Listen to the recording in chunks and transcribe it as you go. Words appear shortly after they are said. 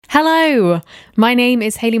Hello, my name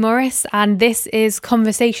is Hayley Morris and this is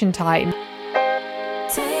Conversation Time.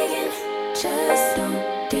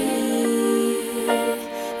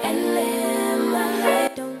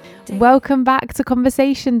 Welcome back to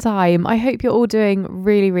Conversation Time. I hope you're all doing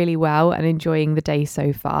really well and enjoying the day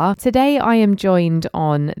so far. Today I am joined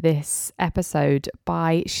on this episode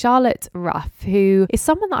by Charlotte Ruff, who is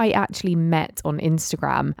someone that I actually met on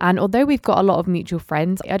Instagram. And although we've got a lot of mutual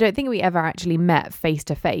friends, I don't think we ever actually met face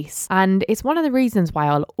to face. And it's one of the reasons why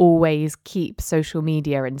I'll always keep social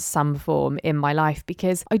media in some form in my life,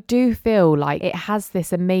 because I do feel like it has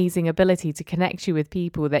this amazing ability to connect you with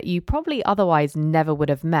people that you probably otherwise never would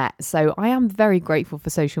have met. So I am very grateful for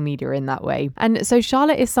social media in that way. And so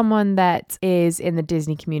Charlotte is someone that is in the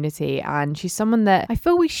Disney community, and she's someone that I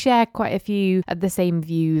feel we share quite a few of the same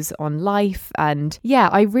views on life. And yeah,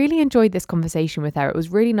 I really enjoyed this conversation with her. It was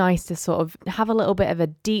really nice to sort of have a little bit of a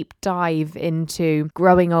deep dive into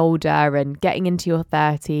growing older and getting into your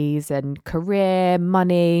 30s and career,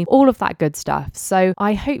 money, all of that good stuff. So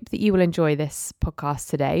I hope that you will enjoy this podcast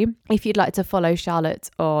today. If you'd like to follow Charlotte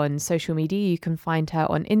on social media, you can find her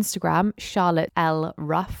on Instagram, Charlotte L.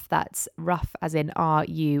 Ruff. That's Ruff as in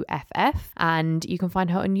R-U-F-F. And you can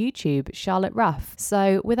find her on YouTube, Charlotte Ruff.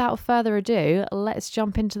 So without further ado, let's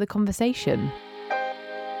jump into the conversation.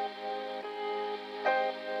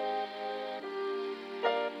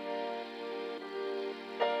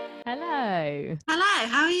 Hello. Hello,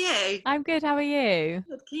 how are you? I'm good, how are you?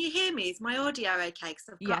 Good. Can you hear me? Is my audio okay? Because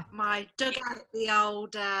I've got my dug out the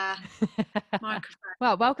old microphone.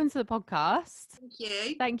 Well, welcome to the podcast. Thank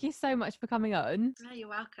you. Thank you so much for coming on. Oh, you're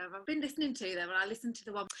welcome. I've been listening to them, and I listened to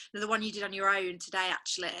the one you did on your own today,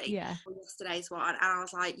 actually. Yeah. Or yesterday's one, and I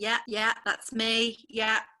was like, yeah, that's me.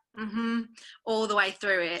 Yeah. All the way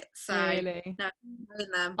through it. So really? No,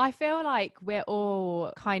 them. I feel like we're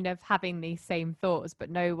all kind of having these same thoughts, but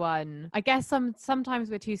no one, I guess sometimes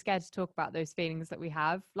we're too scared to talk about those feelings that we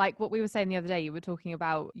have. Like what we were saying the other day, you were talking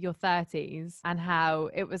about your 30s and how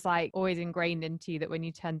it was like always ingrained into you that when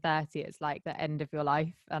you turn 30, it's like the end of your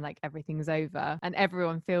life and like everything's over, and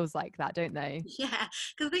everyone feels like that, don't they? Yeah,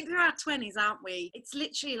 because I think we're our 20s, aren't we? It's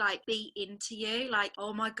literally like beat into you, like,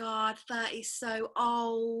 oh my God, 30 is so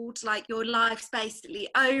old. Like your life's basically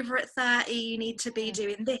over at 30. You need to be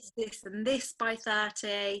doing this and this by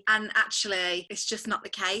 30. And actually, it's just not the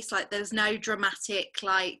case. Like there's no dramatic,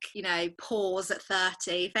 like, you know, pause at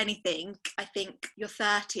 30. If anything, I think your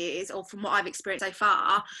 30s, or from what I've experienced so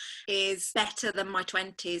far, is better than my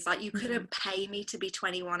 20s. Like you couldn't pay me to be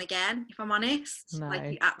 21 again, if I'm honest. No.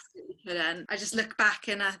 Like you absolutely couldn't. I just look back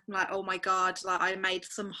and I'm like, oh my God, like I made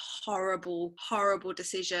some horrible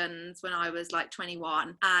decisions when I was like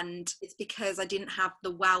 21. And it's because I didn't have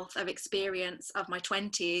the wealth of experience of my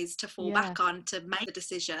 20s to fall back on to make the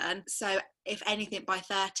decision. So if anything, by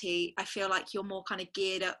 30, I feel like you're more kind of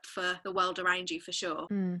geared up for the world around you, for sure.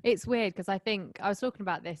 It's weird because I think I was talking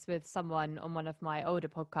about this with someone on one of my older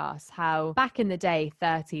podcasts, how back in the day,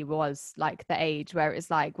 30 was like the age where it's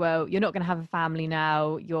like, well, you're not going to have a family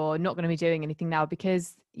now. You're not going to be doing anything now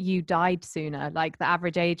because you died sooner. Like the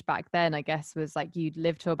average age back then, I guess, was like you'd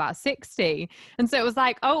live to about 60. And so it was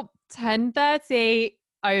like, oh, 10, 30,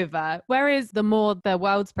 over. Whereas the more the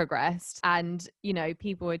world's progressed and, you know,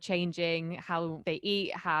 people are changing how they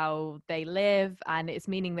eat, how they live, and it's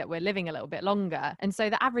meaning that we're living a little bit longer. And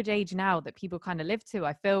so the average age now that people kind of live to,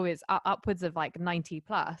 I feel, is upwards of like 90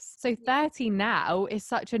 plus. So 30 now is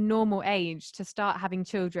such a normal age to start having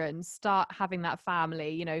children, start having that family,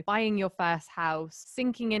 you know, buying your first house,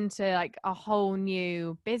 sinking into like a whole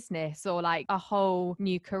new business or like a whole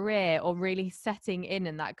new career, or really setting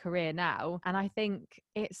in that career now. And I think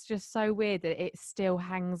it's just so weird that it still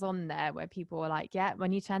hangs on there, where people are like, yeah,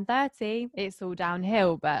 when you turn 30, it's all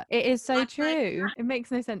downhill. But it is so true. It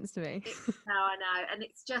makes no sense to me. No, I know. And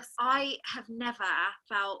it's just, I have never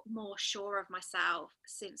felt more sure of myself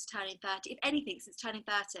since turning 30. If anything, since turning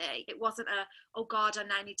 30, it wasn't oh God, I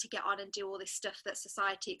now need to get on and do all this stuff that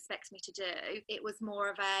society expects me to do. It was more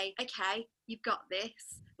of okay, you've got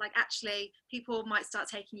this. Like actually, people might start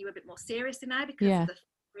taking you a bit more seriously now because of the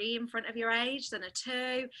 3 in front of your age than a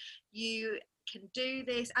 2. You can do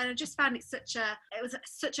this, and I just found it was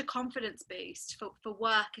such a confidence boost for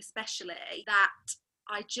work, especially, that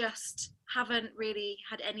I just haven't really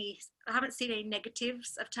had I haven't seen any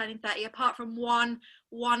negatives of turning 30, apart from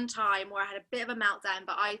one time where I had a bit of a meltdown,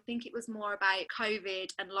 but I think it was more about COVID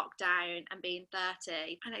and lockdown and being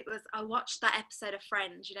 30. And I watched that episode of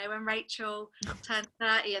Friends, you know, when Rachel turned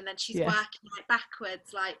 30 and then she's working like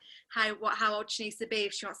backwards, like how old she needs to be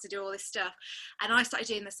if she wants to do all this stuff. And I started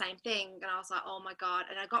doing the same thing, and I was like, oh my God.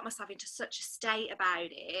 And I got myself into such a state about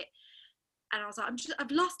it. And I was like,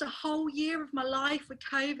 I've lost a whole year of my life with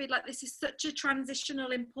COVID. Like, this is such a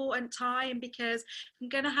transitional, important time, because if I'm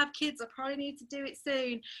going to have kids, I probably need to do it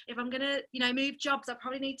soon. If I'm going to, move jobs, I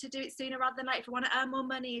probably need to do it sooner rather than later. If I want to earn more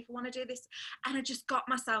money, if I want to do this. And I just got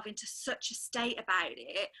myself into such a state about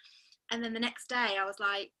it. And then the next day I was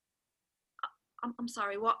like, I'm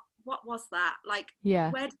sorry, what was that? Like,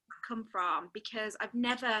 Yeah. where did that come from? Because I've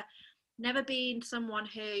never been someone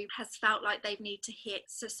who has felt like they need to hit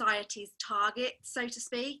society's target, so to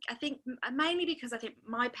speak. I think mainly because I think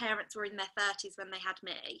my parents were in their 30s when they had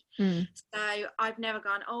me. So I've never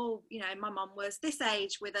gone, oh, my mum was this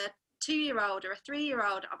age with a 2-year-old or a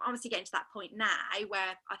 3-year-old. I'm obviously getting to that point now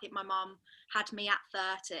where I think my mum had me at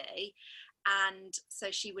 30, and so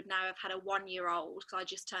she would now have had a 1-year-old because I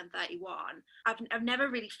just turned 31. I've never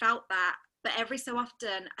really felt that, but every so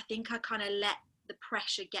often I think I kind of let the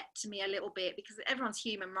pressure get to me a little bit, because everyone's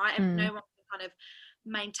human, right? No one can kind of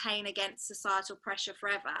maintain against societal pressure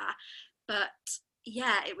forever. But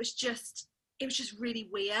yeah, it was just really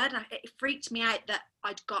weird. It freaked me out that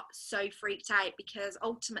I'd got so freaked out, because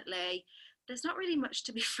ultimately there's not really much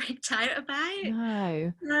to be freaked out about.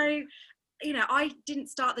 No. So, I didn't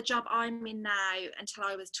start the job I'm in now until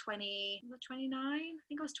I was 29. I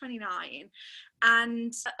think I was 29.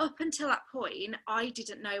 And up until that point, I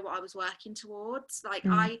didn't know what I was working towards. Like,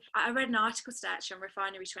 I read an article today actually on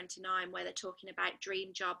Refinery 29 where they're talking about dream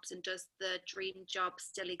jobs and does the dream job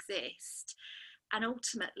still exist? And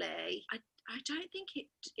ultimately, I don't think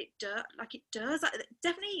it does. Like,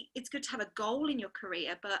 definitely, it's good to have a goal in your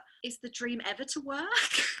career, but is the dream ever to work?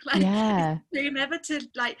 Like, yeah. is the dream ever to,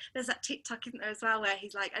 like, there's that TikTok, isn't there, as well, where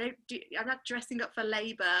he's like, I'm not dressing up for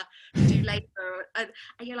Labour to do Labour, and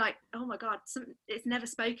you're like, oh my God, it's never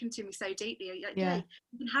spoken to me so deeply. Like, yeah,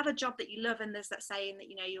 you can have a job that you love, and there's that saying that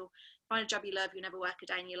you'll find a job you love, you'll never work a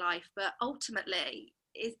day in your life. But ultimately,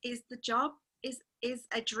 is the job, is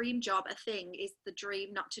a dream job a thing? Is the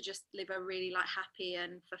dream not to just live a really, like, happy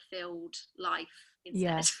and fulfilled life instead?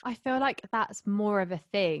 Yeah, I feel like that's more of a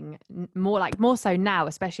thing, more so now,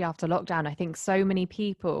 especially after lockdown. I think so many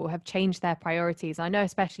people have changed their priorities. I know,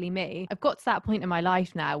 especially me, I've got to that point in my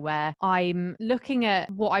life now where I'm looking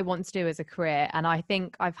at what I want to do as a career. And I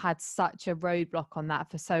think I've had such a roadblock on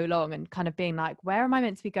that for so long, and kind of being like, where am I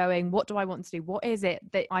meant to be going? What do I want to do? What is it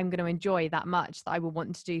that I'm going to enjoy that much that I will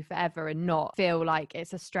want to do forever, and not feel like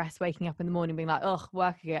it's a stress waking up in the morning being like, ugh,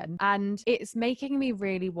 work again. And it's making me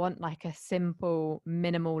really want like a simple,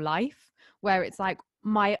 minimal life where it's like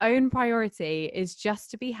my own priority is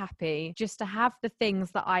just to be happy, just to have the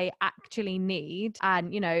things that I actually need,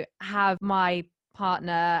 and have my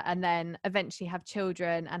partner, and then eventually have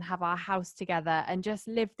children and have our house together, and just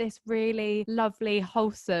live this really lovely,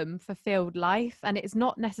 wholesome, fulfilled life. And it's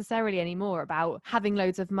not necessarily anymore about having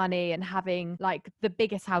loads of money and having like the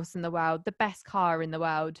biggest house in the world, the best car in the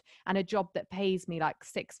world, and a job that pays me like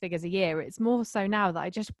 6 figures a year. It's more so now that I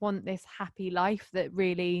just want this happy life that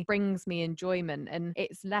really brings me enjoyment. And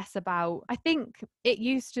it's less about, I think it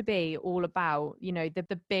used to be all about,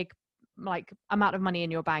 the big like amount of money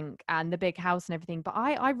in your bank and the big house and everything, but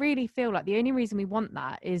I really feel like the only reason we want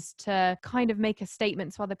that is to kind of make a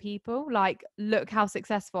statement to other people, like, look how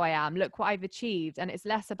successful I am, look what I've achieved. And it's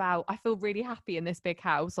less about, I feel really happy in this big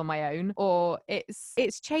house on my own. Or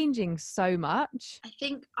it's changing so much. I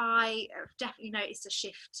think I have definitely noticed a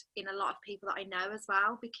shift in a lot of people that I know as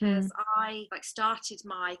well, because I started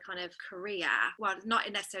my kind of career, well,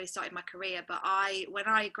 not necessarily started my career, but when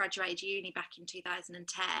I graduated uni back in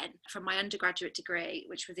 2010 from my undergraduate degree,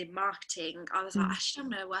 which was in marketing, I was like, actually, I'm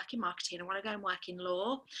going to work in marketing. I want to go and work in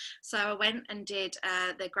law. So I went and did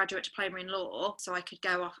the graduate diploma in law so I could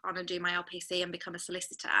go off on and do my LPC and become a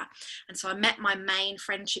solicitor. And so I met my main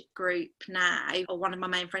friendship group now, or one of my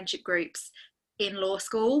main friendship groups, in law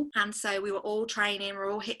school. And so we were all training,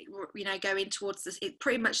 we're all going towards this,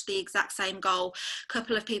 pretty much the exact same goal. A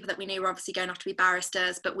couple of people that we knew were obviously going off to be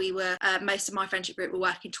barristers, but we were most of my friendship group were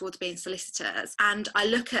working towards being solicitors. And I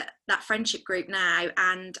look at that friendship group now,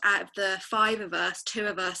 and out of the 5 of us, 2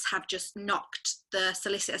 of us have just knocked the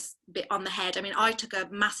solicitors bit on the head. I mean, I took a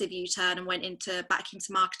massive U-turn and went back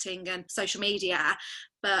into marketing and social media.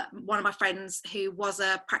 But one of my friends who was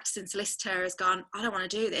a practicing solicitor has gone, I don't want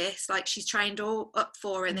to do this. Like, she's trained all up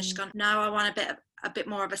for it. And then she's gone, no, I want a bit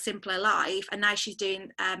more of a simpler life. And now she's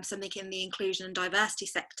doing something in the inclusion and diversity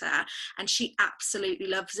sector, and she absolutely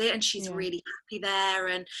loves it, and she's really happy there.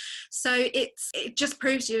 And so it just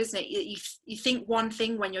proves to you, isn't it? You think one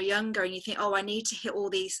thing when you're younger, and you think, oh, I need to hit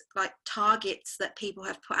all these like targets that people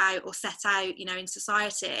have put out or set out, in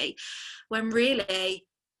society, when really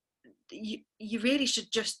you really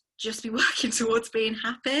should just just be working towards being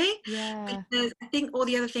happy. Yeah. Because I think all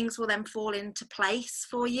the other things will then fall into place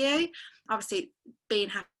for you. Obviously, being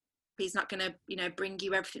happy is not going to, you know, bring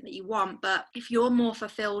you everything that you want, but if you're more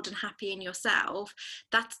fulfilled and happy in yourself,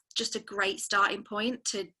 that's just a great starting point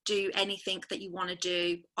to do anything that you want to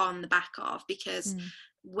do on the back of. Because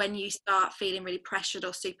when you start feeling really pressured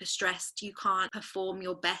or super stressed, you can't perform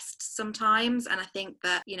your best sometimes. And I think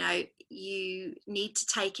that, you know, you need to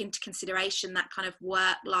take into consideration that kind of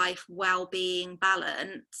work-life well-being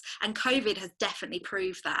balance. And COVID has definitely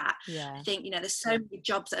proved that. Yeah. I think, you know, there's so many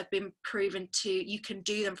jobs that have been proven to, you can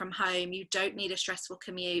do them from home. You don't need a stressful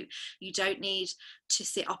commute. You don't need to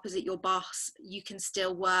sit opposite your boss. You can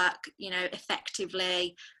still work, you know,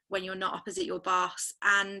 effectively when you're not opposite your boss.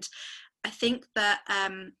 And I think that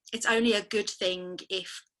it's only a good thing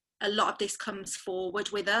if a lot of this comes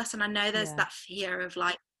forward with us. And I know there's that fear of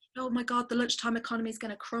like, oh my God, the lunchtime economy is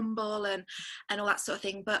going to crumble and all that sort of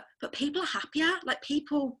thing. But people are happier. Like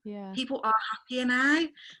people are happier now.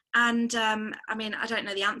 And I mean, I don't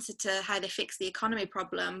know the answer to how they fix the economy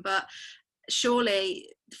problem, but surely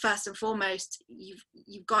first and foremost, you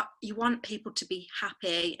want people to be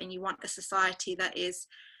happy, and you want a society that is,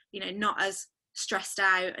 you know, not as stressed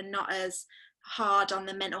out and not as hard on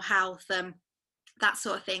the mental health, that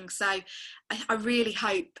sort of thing. So I really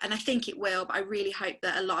hope, and I think it will, but I really hope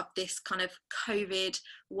that a lot of this kind of COVID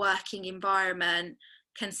working environment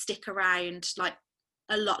can stick around like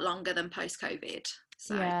a lot longer than post-COVID.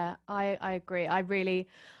 So yeah, I agree.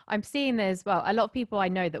 I'm seeing there's, well, a lot of people I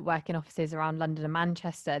know that work in offices around London and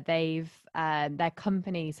Manchester, they've their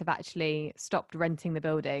companies have actually stopped renting the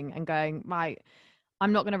building and going, right,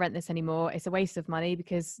 I'm not going to rent this anymore. It's a waste of money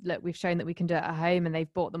because look, we've shown that we can do it at home, and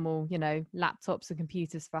they've bought them all, you know, laptops and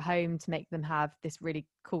computers for home to make them have this really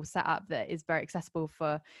cool setup that is very accessible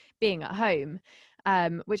for being at home,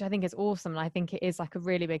 which I think is awesome. And I think it is like a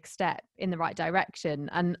really big step in the right direction.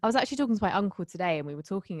 And I was actually talking to my uncle today, and we were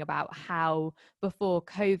talking about how before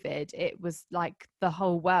COVID, it was like the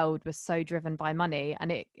whole world was so driven by money.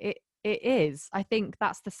 And it is. I think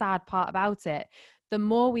that's the sad part about it. The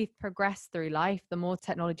more we've progressed through life, the more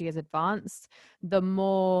technology has advanced, the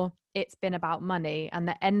more it's been about money. And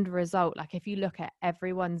the end result, like if you look at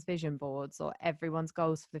everyone's vision boards or everyone's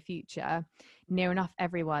goals for the future, near enough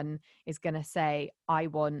everyone is going to say, I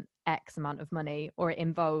want X amount of money, or it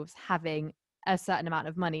involves having a certain amount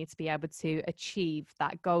of money to be able to achieve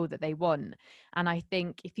that goal that they want. And I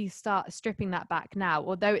think if you start stripping that back now,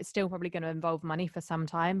 although it's still probably going to involve money for some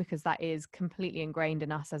time because that is completely ingrained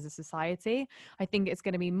in us as a society, I think it's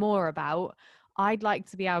going to be more about, I'd like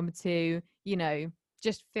to be able to, you know,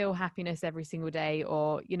 just feel happiness every single day,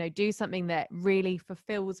 or, you know, do something that really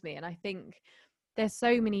fulfills me. And I think there's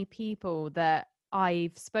so many people that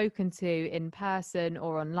I've spoken to in person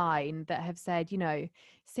or online that have said, you know,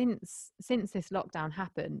 since this lockdown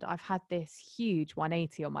happened, I've had this huge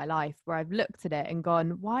 180 on my life where I've looked at it and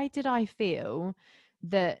gone, why did I feel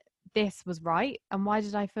that this was right? And why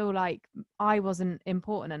did I feel like I wasn't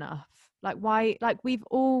important enough? Like why, like we've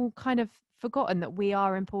all kind of forgotten that we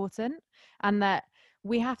are important and that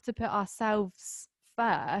we have to put ourselves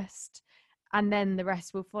first, and then the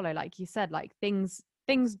rest will follow. Like you said, like things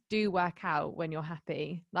do work out when you're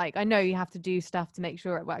happy. Like I know you have to do stuff to make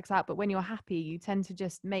sure it works out, but when you're happy, you tend to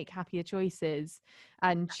just make happier choices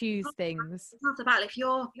and choose things. it's not about, if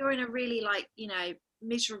you're in a really like, you know,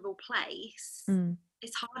 miserable place,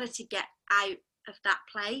 it's harder to get out of that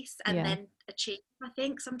place and then achieve, I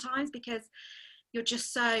think, sometimes, because you're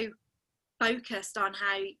just so focused on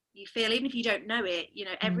how you feel. Even if you don't know it, you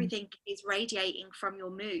know, everything is radiating from your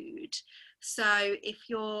mood. So if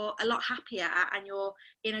you're a lot happier and you're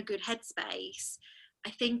in a good headspace, I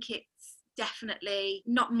think it's definitely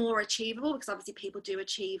not more achievable, because obviously people do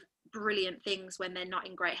achieve brilliant things when they're not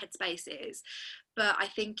in great headspaces, but I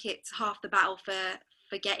think it's half the battle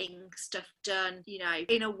for getting stuff done, you know,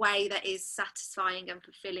 in a way that is satisfying and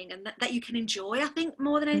fulfilling, and that you can enjoy, I think,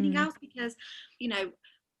 more than anything else. Because, you know,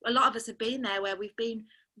 a lot of us have been there where we've been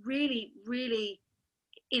really, really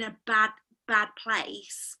in a bad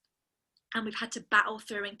place, and we've had to battle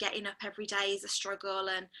through, and getting up every day is a struggle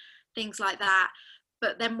and things like that.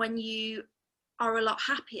 But then when you are a lot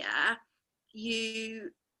happier, you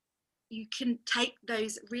can take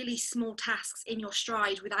those really small tasks in your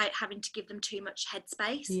stride without having to give them too much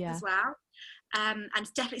headspace as well. And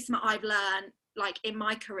it's definitely something I've learned, like in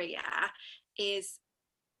my career, is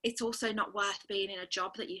it's also not worth being in a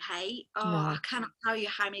job that you hate. I cannot tell you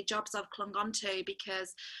how many jobs I've clung on to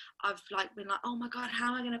because I've like been like, oh my God, how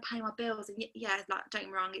am I going to pay my bills? And yeah, like, don't get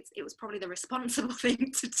me wrong, it was probably the responsible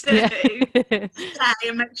thing to do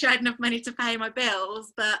and make sure I had enough money to pay my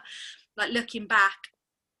bills. But like looking back,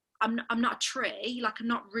 I'm not a tree, like I'm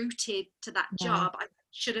not rooted to that No. job. I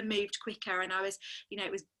should have moved quicker. And I was,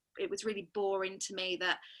 it was really boring to me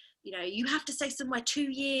that, you have to stay somewhere 2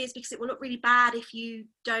 years because it will look really bad if you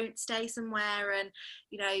don't stay somewhere. And,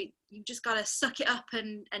 you've just got to suck it up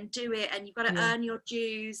and do it, and you've got to Yeah. earn your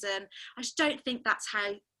dues. And I just don't think that's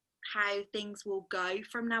how things will go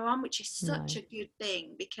from now on, which is such No. a good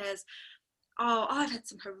thing, because I've had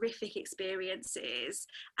some horrific experiences,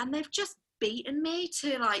 and they've just beaten me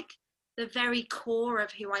to like the very core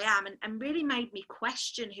of who I am, and really made me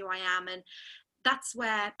question who I am. And that's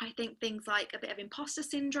where I think things like a bit of imposter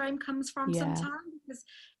syndrome comes from Yeah. sometimes, because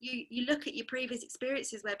you look at your previous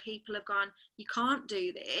experiences where people have gone, you can't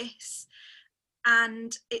do this,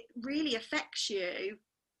 and it really affects you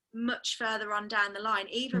much further on down the line,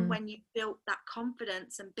 even Mm. when you built that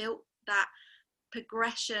confidence and built that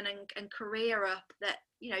progression and career up, that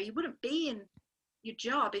you wouldn't be in your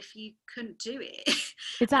job if you couldn't do it.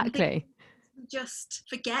 And things, Exactly. we just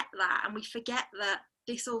forget that, and we forget that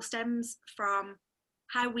this all stems from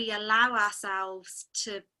how we allow ourselves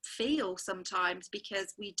to feel sometimes,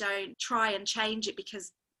 because we don't try and change it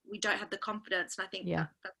because we don't have the confidence. And I think Yeah.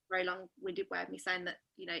 that's a very long-winded way of me saying that,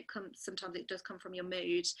 sometimes it does come from your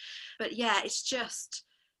mood. But yeah, it's just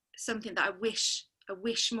something that I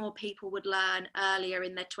wish more people would learn earlier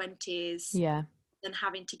in their 20s Yeah. than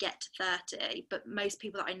having to get to 30. But most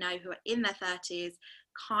people that I know who are in their 30s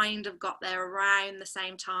kind of got there around the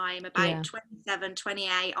same time, about Yeah. 27,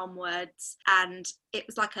 28 onwards, and it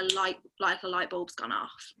was like a light bulb's gone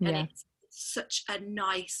off. And Yeah. it's such a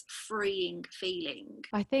nice, freeing feeling.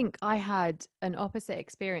 I think I had an opposite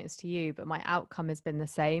experience to you, but my outcome has been the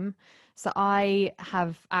same. So I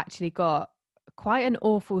have actually got quite an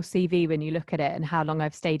awful CV when you look at it and how long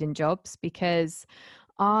I've stayed in jobs, because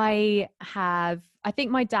I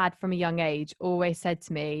think my dad from a young age always said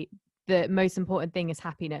to me, the most important thing is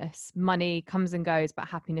happiness. Money comes and goes, but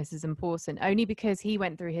happiness is important. Only because he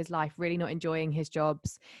went through his life really not enjoying his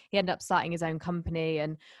jobs. He ended up starting his own company.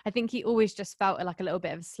 And I think he always just felt like a little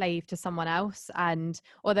bit of a slave to someone else. And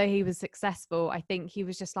although he was successful, I think he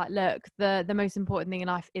was just like, look, the most important thing in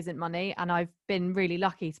life isn't money. And I've been really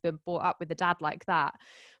lucky to be brought up with a dad like that.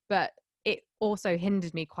 But it also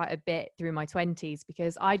hindered me quite a bit through my 20s,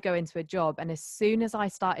 because I'd go into a job, and as soon as I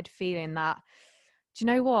started feeling that, do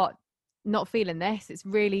you know what? Not feeling this, it's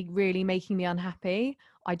really, really making me unhappy,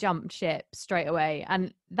 I jumped ship straight away.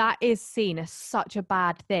 And that is seen as such a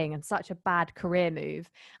bad thing and such a bad career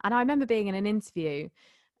move. And I remember being in an interview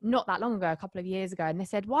not that long ago, a couple of years ago, and they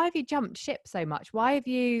said, why have you jumped ship so much? Why have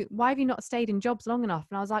you not stayed in jobs long enough?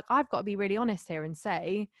 And I was like, I've got to be really honest here and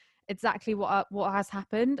say exactly what has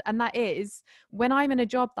happened. And that is, when I'm in a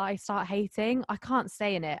job that I start hating, I can't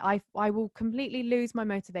stay in it. I will completely lose my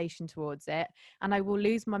motivation towards it, and I will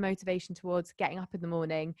lose my motivation towards getting up in the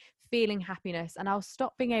morning, feeling happiness, and I'll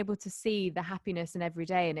stop being able to see the happiness in every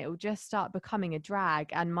day, and it will just start becoming a drag,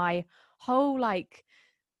 and my whole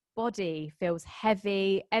body feels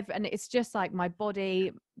heavy, and it's just like my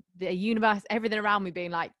body, the universe, everything around me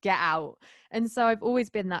being like, get out. And so I've always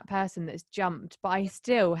been that person that's jumped, but I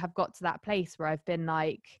still have got to that place where I've been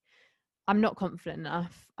like, I'm not confident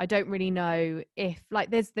enough. I don't really know if, like,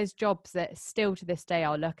 there's jobs that still to this day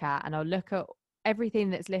I'll look at, and I'll look at everything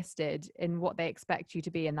that's listed in what they expect you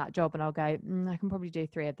to be in that job, and I'll go, I can probably do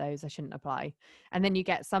 3 of those, I shouldn't apply. And then you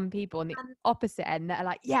get some people on the And opposite end that are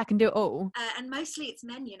like, yeah, I can do it all. and mostly it's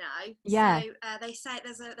men, you know. So Yeah. they say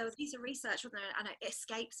there was a piece of research, wasn't there? And it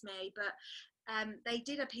escapes me, but they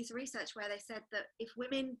did a piece of research where they said that if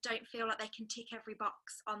women don't feel like they can tick every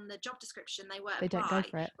box on the job description, they won't They don't go apply.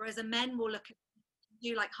 for it. Whereas the men will look at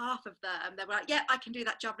do like half of them, they're like, yeah, I can do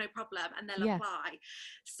that job, no problem, and they'll Yeah. apply.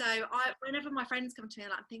 So whenever my friends come to me,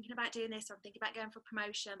 like, I'm thinking about doing this, or I'm thinking about going for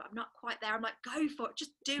promotion, but I'm not quite there, I'm like, go for it,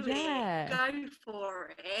 just do it, Yeah. go for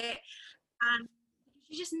it. And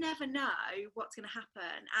you just never know what's going to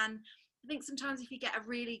happen. And I think sometimes if you get a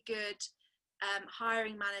really good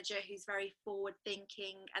hiring manager who's very forward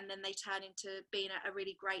thinking, and then they turn into being a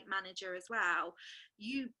really great manager as well,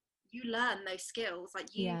 you learn those skills. Like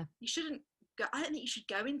Yeah. you shouldn't go, I don't think you should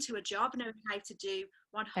go into a job knowing how to do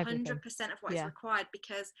 100% Everything. of what is Yeah. required,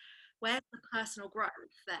 because where's the personal growth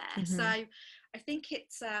there? So Hmm. I think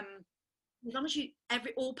it's as long as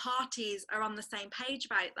all parties are on the same page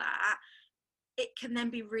about that, it can then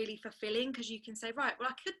be really fulfilling, because you can say, right, well,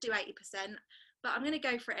 I could do 80%, but I'm going to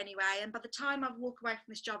go for it anyway. And by the time I walk away from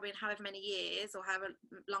this job in however many years or however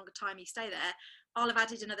longer time you stay there, I'll have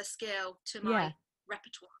added another skill to my Yeah.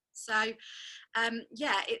 repertoire. So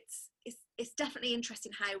yeah, it's definitely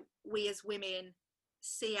interesting how we as women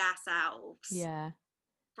see ourselves Yeah.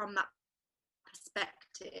 from that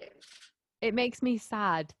perspective. it makes me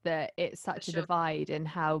sad that it's for such a sure. divide in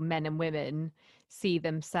how men and women see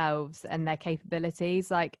themselves and their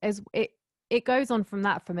capabilities. Like as it goes on from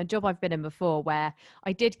that, from a job I've been in before where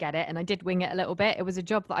I did get it and I did wing it a little bit. It was a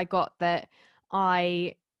job that I got that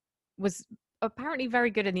I was apparently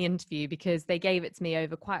very good in the interview because they gave it to me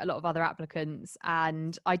over quite a lot of other applicants,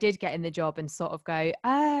 and I did get in the job and sort of go,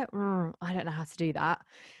 I don't know how to do that.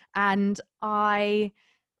 And I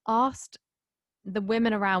asked the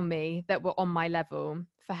women around me that were on my level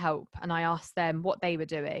for help, and I asked them what they were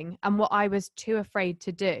doing. And what I was too afraid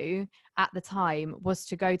to do at the time was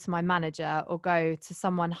to go to my manager or go to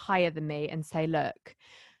someone higher than me and say, look,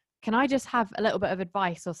 can I just have a little bit of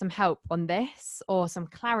advice or some help on this or some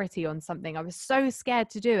clarity on something? I was so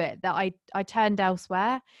scared to do it that I turned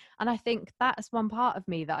elsewhere. And I think that's one part of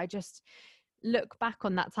me that I just look back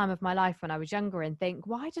on that time of my life when I was younger and think,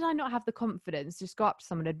 why did I not have the confidence to just go up to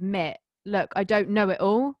someone and admit, look, I don't know it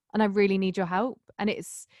all and I really need your help? And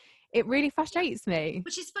it really frustrates me.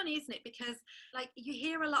 Which is funny, isn't it? Because like you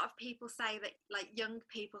hear a lot of people say that like young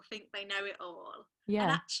people think they know it all, and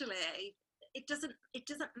Yeah. actually it doesn't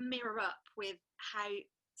mirror up with how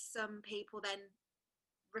some people then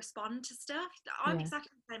respond to stuff. I'm Yeah.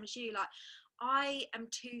 exactly the same as you. Like I am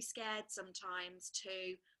too scared sometimes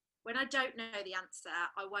to, when I don't know the answer,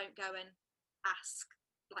 I won't go and ask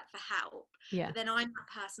like for help. Yeah. But then I'm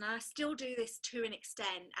that person, and I still do this to an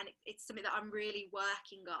extent, and it's something that I'm really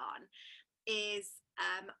working on. Is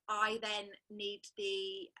I then need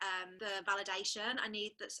the validation. I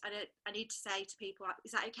need that. I need to say to people, like,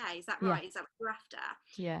 is that okay? Is that Yeah. right? Is that what you're after?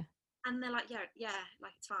 Yeah. And they're like, yeah,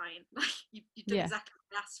 like it's fine. Like you've done Yeah. exactly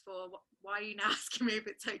what I asked for. Why are you now asking me if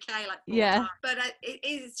it's okay? Like 4 times. Yeah. But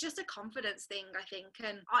it's just a confidence thing, I think.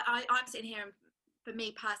 And I'm sitting here, and for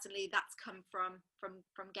me personally, that's come from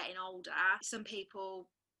getting older. Some people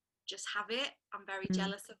just have it. I'm very Mm.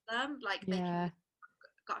 jealous of them. Like they can. Yeah.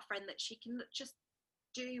 Got a friend that she can just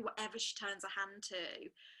do whatever she turns her hand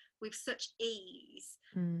to with such ease.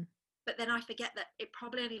 Mm. But then I forget that it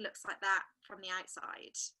probably only looks like that from the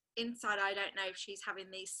outside. Inside, I don't know if she's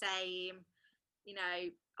having these same,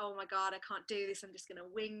 oh my God, I can't do this. I'm just going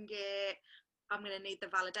to wing it. I'm going to need the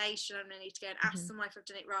validation. I'm going to need to go and ask Mm-hmm. someone if I've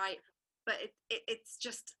done it right. But it's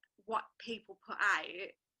just what people put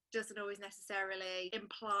out doesn't always necessarily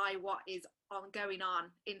imply what is going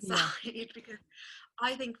on inside. Yeah. Because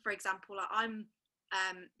I think, for example, like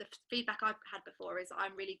the feedback I've had before is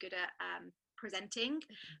I'm really good at presenting,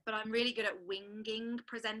 but I'm really good at winging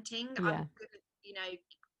presenting. Yeah. I'm good at,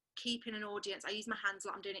 keeping an audience. I use my hands a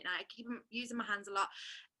lot. I'm doing it now. I keep using my hands a lot,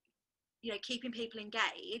 keeping people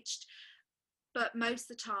engaged. But most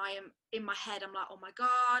of the time in my head, I'm like, oh my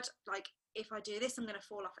God, like if I do this, I'm going to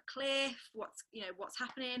fall off a cliff. What's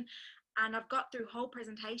happening? And I've got through whole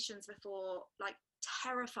presentations before, like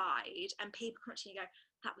terrified, and people come up to you and go,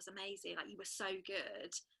 that was amazing. Like you were so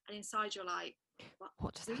good. And inside you're like,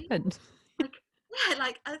 What just really? happened? Like, yeah,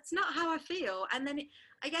 like it's not how I feel. And then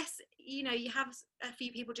I guess, you have a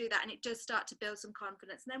few people do that and it does start to build some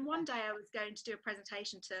confidence. And then one day I was going to do a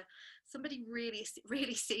presentation to somebody really,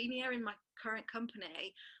 really senior in my current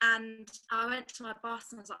company. And I went to my boss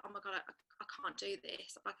and I was like, oh my God, I can't do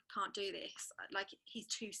this. Like, I can't do this. Like, he's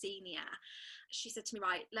too senior. She said to me,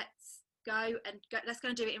 right, let's go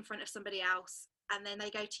and do it in front of somebody else. And then they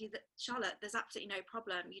go to you, Charlotte, there's absolutely no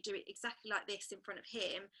problem. You do it exactly like this in front of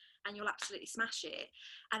him and you'll absolutely smash it.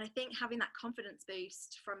 And I think having that confidence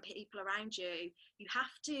boost from people around you, you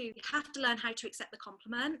have to learn how to accept the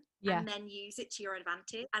compliment and then use it to your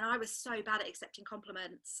advantage. And I was so bad at accepting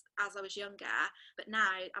compliments as I was younger, but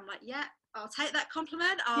now I'm like, yeah, I'll take that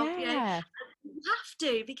compliment. You have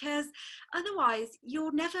to, because otherwise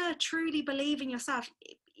you'll never truly believe in yourself.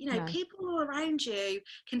 No. People around you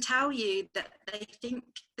can tell you that they think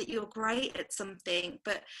that you're great at something,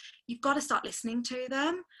 but you've got to start listening to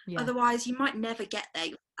them. Otherwise you might never get there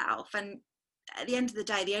yourself. And at the end of the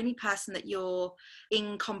day, the only person that you're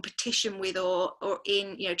in competition with or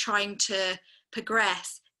in, trying to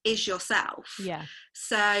progress is yourself.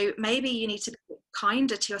 So maybe you need to be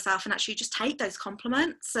kinder to yourself and actually just take those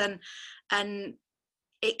compliments, and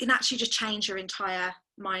it can actually just change your entire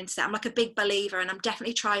mindset. I'm like a big believer, and I'm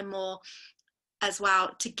definitely trying more as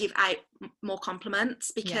well to give out more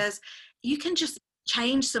compliments, because you can just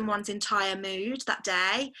change someone's entire mood that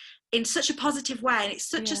day in such a positive way. And it's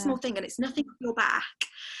such a small thing and it's nothing off your back.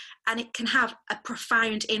 And it can have a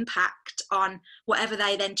profound impact on whatever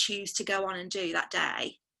they then choose to go on and do that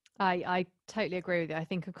day. I totally agree with you. I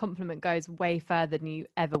think a compliment goes way further than you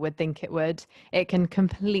ever would think it would. It can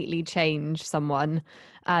completely change someone.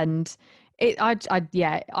 And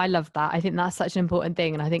Yeah, I love that. I think that's such an important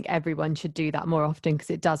thing, and I think everyone should do that more often because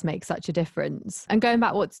it does make such a difference. And going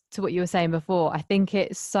back to what you were saying before, I think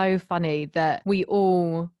it's so funny that we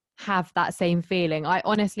all have that same feeling. I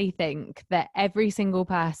honestly think that every single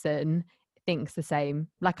person thinks the same.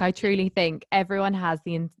 Like, I truly think everyone has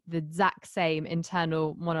the exact same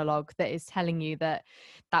internal monologue that is telling you that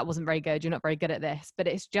that wasn't very good, you're not very good at this. But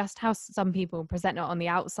it's just how some people present it on the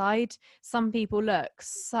outside. Some people look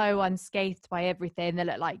so unscathed by everything, they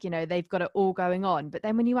look like, you know, they've got it all going on. But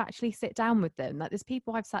then when you actually sit down with them, like, there's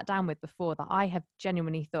people I've sat down with before that I have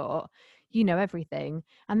genuinely thought, you know, everything,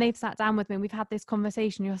 and they've sat down with me and we've had this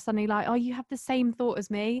conversation, you're suddenly like, oh, you have the same thought as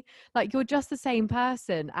me, like you're just the same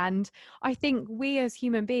person. And I think we as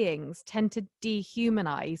human beings tend to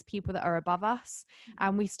dehumanize people that are above us,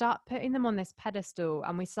 and we start putting them on this pedestal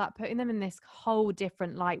and we start putting them in this whole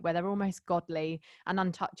different light where they're almost godly and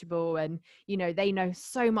untouchable, and you know, they know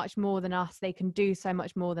so much more than us, they can do so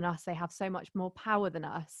much more than us, they have so much more power than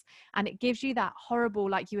us. And it gives you that horrible,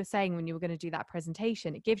 like you were saying when you were going to do that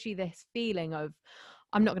presentation, it gives you this feeling of,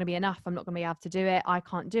 I'm not going to be enough, I'm not going to be able to do it, I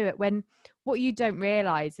can't do it. When what you don't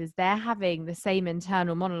realize is they're having the same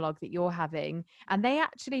internal monologue that you're having. And they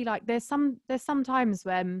actually, like, there's some times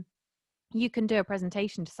when you can do a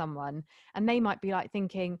presentation to someone and they might be like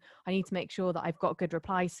thinking, I need to make sure that I've got good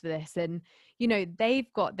replies for this, and you know,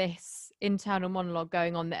 they've got this internal monologue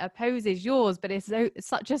going on that opposes yours, but it's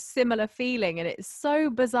such a similar feeling. And it's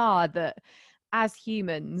so bizarre that as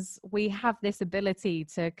humans we have this ability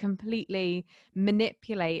to completely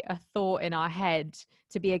manipulate a thought in our head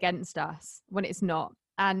to be against us when it's not.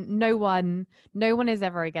 And no one is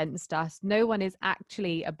ever against us, no one is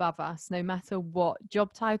actually above us, no matter what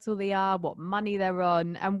job title they are, what money they're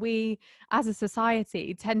on. And we as a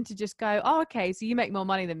society tend to just go, oh, okay, so you make more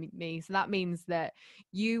money than me, so that means that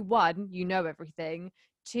you, one, you know everything,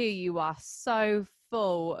 two, you are so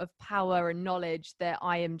full of power and knowledge that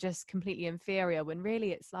I am just completely inferior, when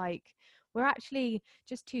really it's like we're actually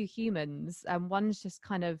just two humans and one's just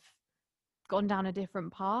kind of gone down a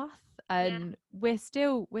different path. Yeah, And we're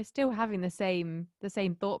still having the same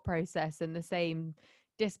thought process and the same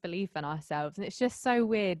disbelief in ourselves. And it's just so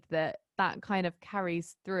weird that that kind of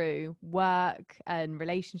carries through work and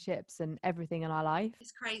relationships and everything in our life.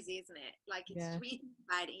 it's crazy, isn't it? Like, it's Yeah. when you think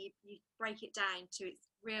about it, you break it down to its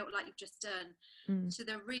real, like you've just done, Mm. to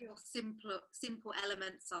the real simple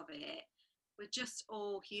elements of it. We're just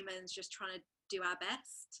all humans just trying to do our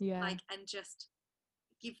best, Yeah. like, and just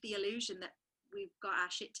give the illusion that we've got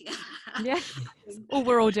our shit together. Yeah. It's all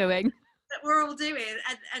we're all doing. That we're all doing,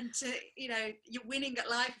 and to, you know, you're winning at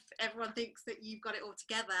life, everyone thinks that you've got it all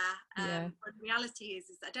together. Yeah. But the reality is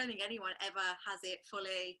I don't think anyone ever has it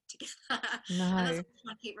fully together. And that's No.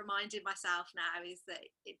 what I keep reminding myself now, is that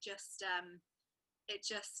it just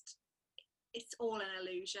it's all an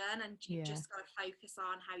illusion, and you've Yeah. just got to focus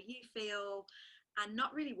on how you feel and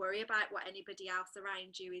not really worry about what anybody else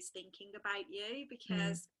around you is thinking about you, Mm.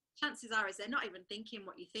 because chances are is they're not even thinking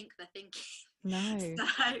what you think they're thinking. No.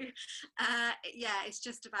 So yeah, it's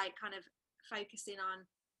just about kind of focusing on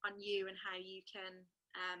you and how you can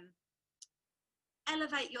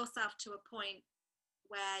elevate yourself to a point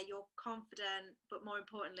where you're confident, but more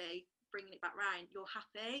importantly, bringing it back round, you're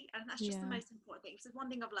happy. And that's just the Yeah. most important thing. So one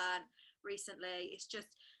thing I've learned recently is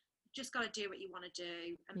just got to do what you want to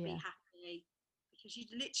do and be Yeah. happy, because you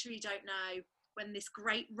literally don't know when this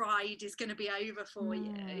great ride is going to be over for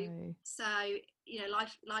you. No. So, you know,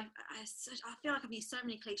 life I feel like I've used so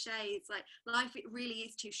many cliches. Like, life, it really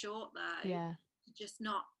is too short though Yeah. to just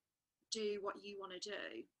not do what you want to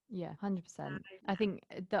do. Yeah, So 100%. I yeah. think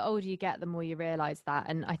the older you get, the more you realize that.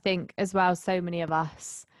 And I think as well, so many of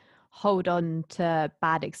us hold on to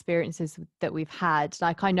bad experiences that we've had.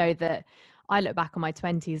 Like, I know that I look back on my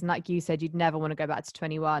 20s, and like you said, you'd never want to go back to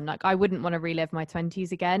 21. Like, I wouldn't want to relive my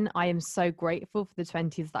 20s again. I am so grateful for the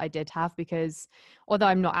 20s that I did have, because although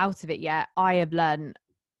I'm not out of it yet, I have learned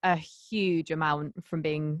a huge amount from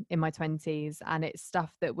being in my 20s. And it's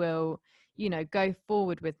stuff that will, you know, go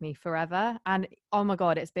forward with me forever. And oh my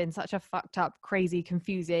God, it's been such a fucked up, crazy,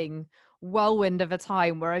 confusing whirlwind of a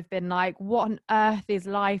time where I've been like, what on earth is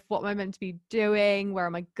life? What am I meant to be doing? Where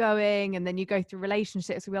am I going? And then you go through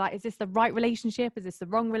relationships and we're like, is this the right relationship? Is this the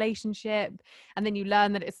wrong relationship? And then you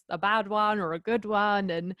learn that it's a bad one or a good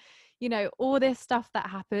one. And, you know, all this stuff that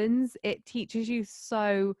happens, it teaches you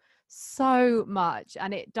so much.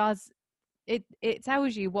 And it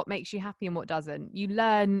tells you what makes you happy and what doesn't. You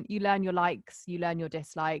learn your likes, you learn your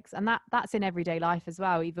dislikes, and that's in everyday life as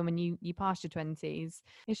well. Even when you pass your 20s,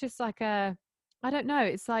 it's just like I don't know,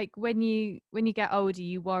 it's like when you get older,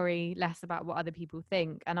 you worry less about what other people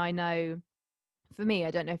think. And I know for me,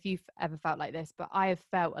 I don't know if you've ever felt like this, but I have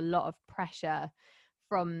felt a lot of pressure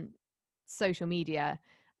from social media,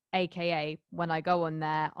 aka when I go on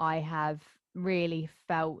there, I have really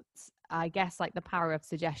felt, I guess, like the power of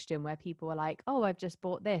suggestion, where people are like, oh, I've just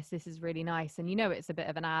bought this is really nice, and it's a bit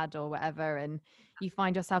of an ad or whatever, and you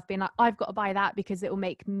find yourself being like, I've got to buy that because it will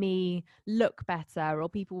make me look better, or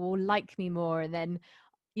people will like me more, and then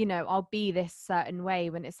I'll be this certain way,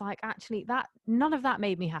 when it's like, actually, that none of that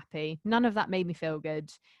made me happy, none of that made me feel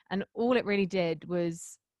good, and all it really did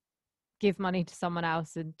was give money to someone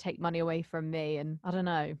else and take money away from me. And I don't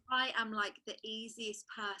know. I am like the easiest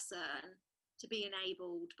person to be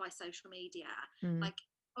enabled by social media. Mm. Like,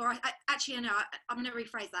 or actually, I'm going to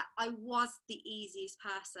rephrase that. I was the easiest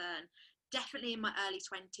person. Definitely in my early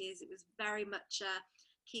 20s, it was very much a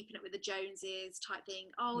keeping up with the Joneses type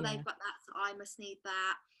thing. Oh, Yeah. they've got that, so I must need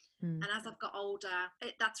that. Mm. And as I've got older,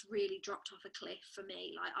 that's really dropped off a cliff for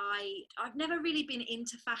me. Like I've never really been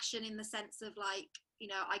into fashion in the sense of like,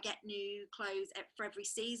 I get new clothes for every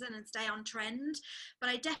season and stay on trend. But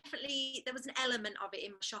there was an element of it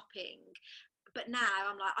in my shopping. But now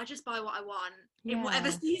I'm like, I just buy what I want in whatever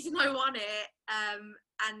Yeah. season I want it.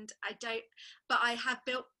 And I don't, but I have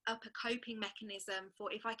built up a coping mechanism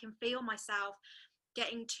for if I can feel myself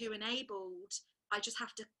getting too enabled, I just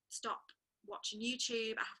have to stop watching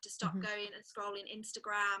YouTube. I have to stop Mm-hmm. going and scrolling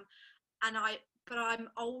Instagram. But I'm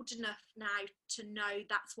old enough now to know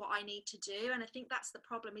that's what I need to do. And I think that's the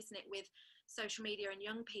problem, isn't it, with social media and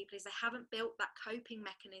young people, is they haven't built that coping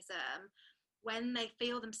mechanism when they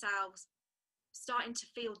feel themselves starting to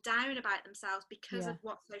feel down about themselves because Yeah. of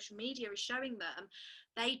what social media is showing them.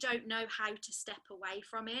 They don't know how to step away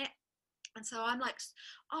from it. And so I'm like,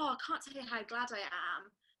 oh, I can't tell you how glad I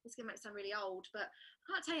am. This is going to make it sound really old, but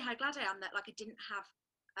I can't tell you how glad I am that like I didn't have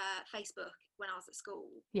Facebook when I was at school.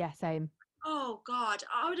 Yeah, same. Oh God,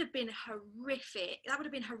 I would have been horrific. That would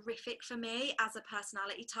have been horrific for me as a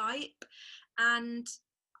personality type. And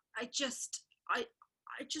I just, I,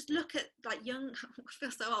 I just look at like young, I feel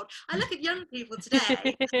so old. I look at young people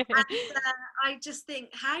today and I just think,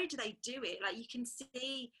 how do they do it? Like you can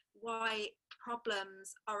see why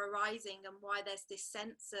problems are arising and why there's this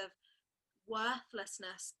sense of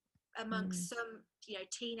worthlessness Mm. amongst some,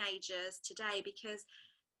 teenagers today, because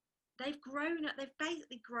they've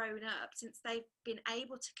basically grown up since they've been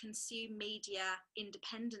able to consume media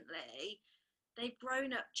independently. They've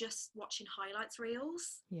grown up just watching highlights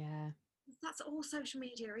reels. Yeah. That's all social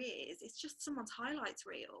media is. It's just someone's highlights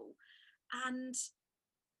reel. And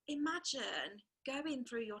imagine going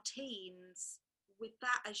through your teens with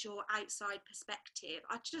that as your outside perspective.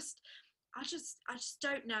 I just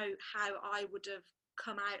don't know how I would have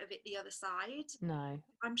come out of it the other side. No.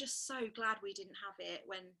 I'm just so glad we didn't have it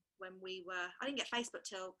when we were. I didn't get Facebook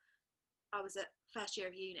till I was at first year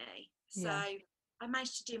of uni. So Yeah. I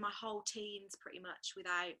managed to do my whole teens pretty much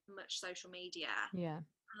without much social media. Yeah.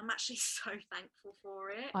 I'm actually so thankful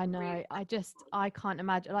for it. I Really know. thankful. I can't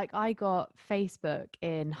imagine. Like, I got Facebook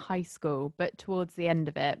in high school, but towards the end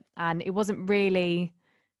of it, and it wasn't really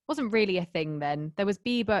a thing then. There was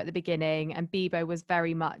Bebo at the beginning, and Bebo was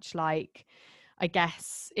very much like, I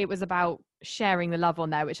guess it was about sharing the love on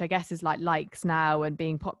there, which I guess is like likes now and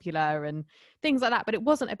being popular and things like that. But it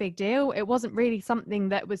wasn't a big deal. It wasn't really something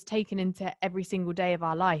that was taken into every single day of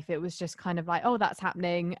our life. It was just kind of like, oh, that's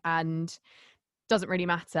happening and doesn't really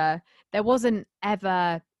matter. There wasn't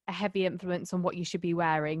ever a heavy influence on what you should be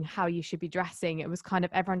wearing, how you should be dressing. It was kind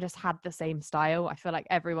of everyone just had the same style. I feel like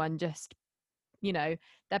everyone just,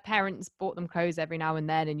 their parents bought them clothes every now and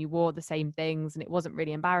then, and you wore the same things, and it wasn't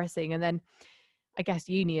really embarrassing. And then I guess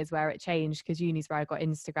uni is where it changed, because uni's where I got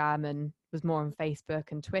Instagram and was more on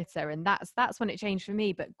Facebook and Twitter, and that's when it changed for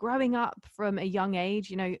me. But growing up from a young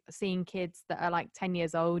age, seeing kids that are like 10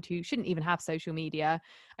 years old who shouldn't even have social media,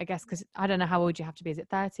 I guess, because I don't know how old you have to be. Is it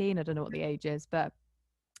 13? I don't know what the age is, but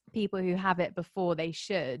people who have it before they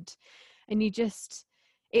should. And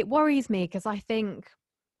it worries me, because I think,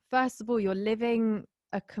 first of all, you're living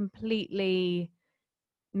a completely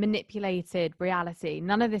manipulated reality.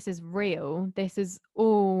 None of this is real. This is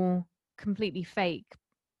all completely fake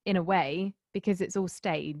in a way, because it's all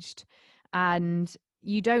staged. And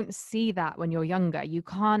you don't see that when you're younger. You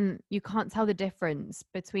can't tell the difference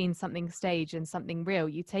between something staged and something real.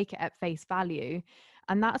 You take it at face value.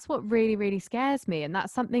 And that's what really, really scares me. And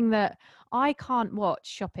that's something that I can't watch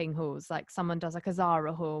shopping hauls, like someone does like a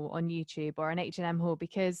Zara haul on YouTube or an H&M haul,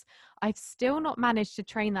 because I've still not managed to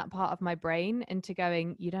train that part of my brain into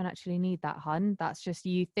going, you don't actually need that, hun. That's just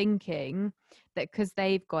you thinking that because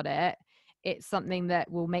they've got it, it's something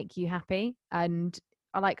that will make you happy. And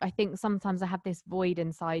I think sometimes I have this void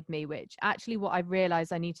inside me, which actually what I've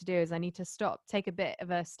realized I need to do is I need to stop, take a bit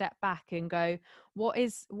of a step back and go, what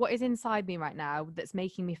is inside me right now that's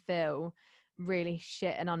making me feel really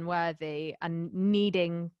shit and unworthy and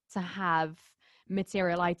needing to have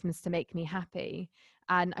material items to make me happy.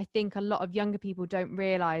 And I think a lot of younger people don't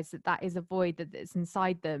realize that that is a void that's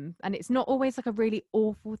inside them. And it's not always like a really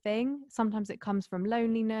awful thing. Sometimes it comes from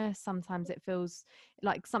loneliness. Sometimes it feels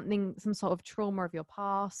like something, some sort of trauma of your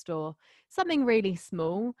past or something really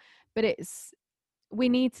small. But we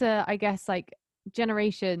need to, I guess, like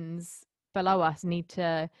generations below us need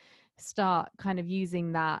to start kind of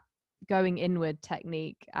using that going inward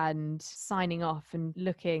technique and signing off and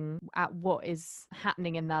looking at what is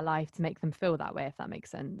happening in their life to make them feel that way, if that makes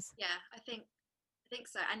sense. Yeah, I think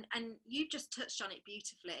so. And you just touched on it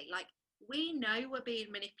beautifully. Like, we know we're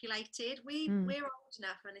being manipulated. We're old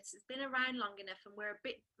enough, and it's been around long enough, and we're a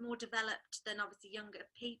bit more developed than obviously younger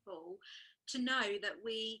people to know that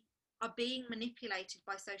we are being manipulated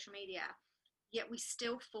by social media, yet we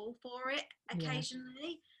still fall for it Yeah.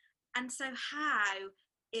 occasionally. And so how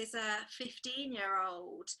is a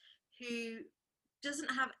 15-year-old who doesn't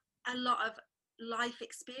have a lot of life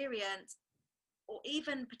experience, or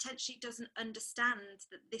even potentially doesn't understand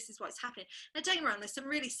that this is what's happening? Now, don't get me wrong, there's some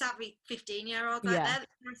really savvy 15-year-olds out Yeah. there.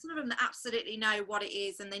 There's some of them that absolutely know what it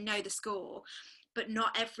is and they know the score, but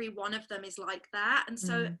not every one of them is like that. And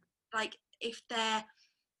so, like, if they're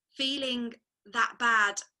feeling that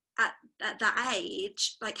bad at that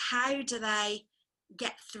age, like, how do they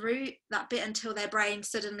get through that bit until their brain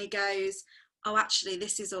suddenly goes, oh, actually,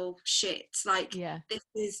 this is all shit. Like, Yeah. this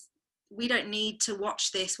is, we don't need to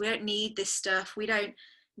watch this. We don't need this stuff. We don't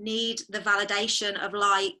need the validation of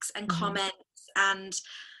likes and comments. And,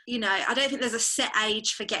 you know, I don't think there's a set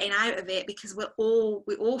age for getting out of it, because we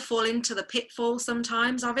all fall into the pitfall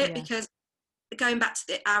sometimes of it. Yeah. Because going back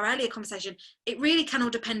to our earlier conversation, it really can all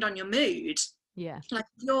depend on your mood. Yeah. Like,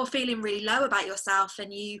 if you're feeling really low about yourself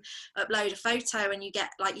and you upload a photo and you get,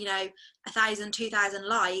 like, you know, 1,000, 2,000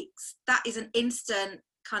 likes, that is an instant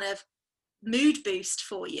kind of mood boost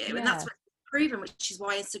for you. Yeah. And that's what's proven, which is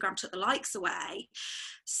why Instagram took the likes away.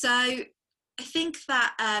 So I think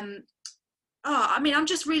that I'm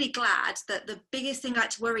just really glad that the biggest thing I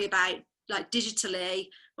had to worry about, like, digitally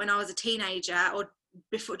when I was a teenager, or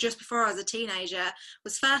just before I was a teenager,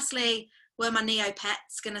 was firstly, were my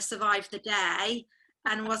Neopets going to survive the day?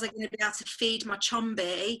 And was I going to be able to feed my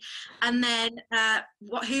chombi? And then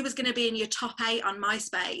who was going to be in your top 8 on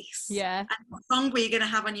MySpace? Yeah. And what song were you going to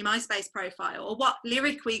have on your MySpace profile? Or what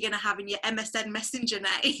lyric were you going to have in your MSN Messenger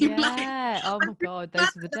name? Yeah. Oh my God, those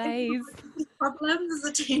were the days. Problems as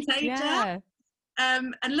a teenager. Yeah.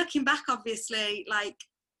 And looking back, obviously, like,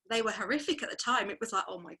 they were horrific at the time. It was like,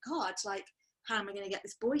 oh my God, like, how am I going to get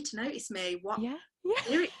this boy to notice me? What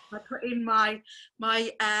lyrics I put in my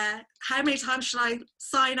how many times should I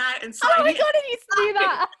sign out and sign in? Oh my God, I used to do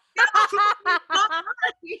that.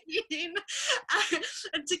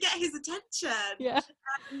 And to get his attention. Yeah.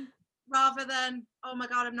 Rather than, oh my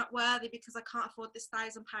God, I'm not worthy because I can't afford this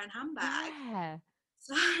 £1,000 handbag. Yeah.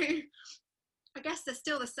 So I guess they're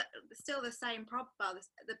still the same problem.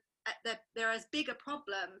 They're as big a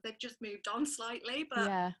problem. They've just moved on slightly, but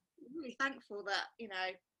yeah. I'm really thankful that, you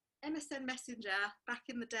know, MSN Messenger back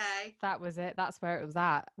in the day. That was it. That's where it was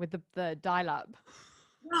at, with the dial-up.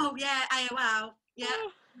 Oh yeah, AOL. Yeah,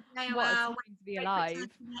 AOL. What a time to be alive.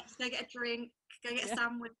 Go get a drink. Go get a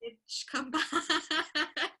sandwich. Come back.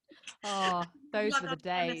 Oh, those were the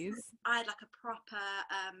days. I had like a proper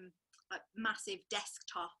like massive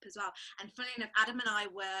desktop as well. And funny enough, Adam and I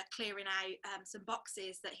were clearing out some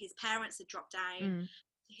boxes that his parents had dropped down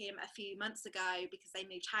to him a few months ago, because they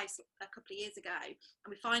moved house a couple of years ago, and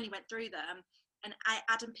we finally went through them. And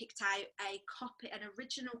Adam picked out an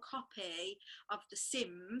original copy of The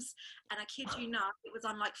Sims, and I kid you not, it was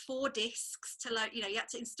on like 4 discs to, like, you know, you had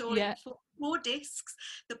to install it in four discs.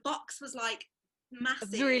 The box was like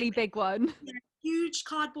massive, a really big one, huge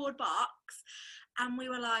cardboard box, and we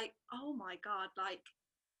were like, oh my God, like,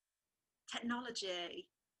 technology.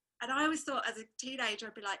 And I always thought as a teenager,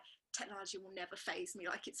 I'd be like, technology will never phase me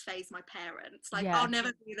like it's phased my parents. Like, I'll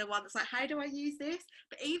never be the one that's like, how do I use this?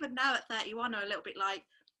 But even now at 31, I'm a little bit like,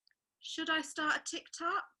 should I start a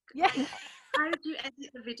TikTok? Yeah. Like, how do you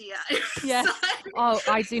edit the video? Yeah. Oh,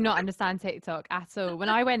 I do not understand TikTok at all. When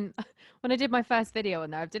I did my first video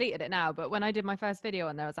on there, I've deleted it now, but when I did my first video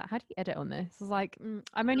on there, I was like, how do you edit on this? I was like,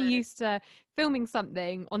 I'm only used to filming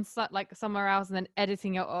something on like somewhere else and then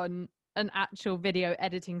editing it on an actual video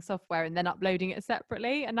editing software and then uploading it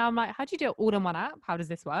separately. And now I'm like, how do you do it all in one app? How does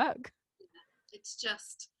this work? It's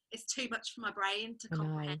just, it's too much for my brain to I know.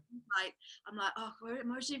 comprehend. Like, I'm like, oh, I'm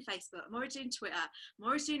already doing Facebook, I'm already doing Twitter, I'm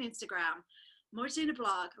already doing Instagram, I'm already doing a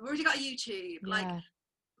blog, I've already got a YouTube. Like, Yeah.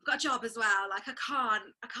 I've got a job as well. Like, I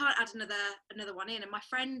can't add another one in. And my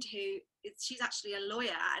friend she's actually a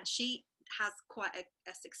lawyer, and she has quite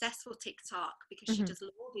a successful TikTok because she Hmm. does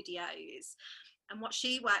law videos. And what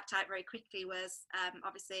she worked out very quickly was,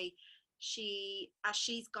 obviously, as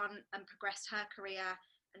she's gone and progressed her career,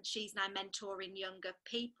 and she's now mentoring younger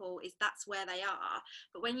people, is that's where they are.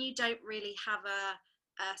 But when you don't really have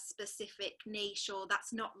a specific niche, or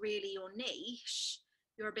that's not really your niche,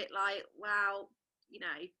 you're a bit like, wow,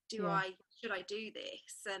 do Yeah. I should I do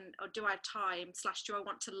this, and or do I have time / do I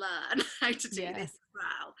want to learn how to do Yeah. this as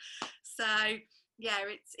well? So yeah,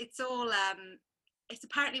 it's all it's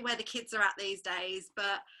apparently where the kids are at these days,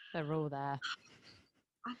 but They're all there.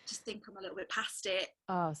 I just think I'm a little bit past it.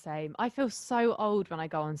 Oh, same. I feel so old when I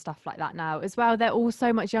go on stuff like that now as well. They're all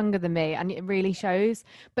so much younger than me, and it really shows.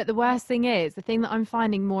 But the worst thing is, the thing that I'm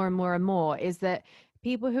finding more and more and more is that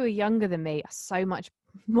people who are younger than me are so much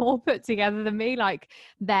more put together than me. Like,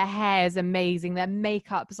 their hair is amazing, their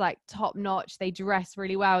makeup's like top notch, they dress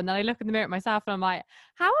really well. And then I look in the mirror at myself and I'm like,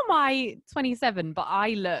 how am I 27 but I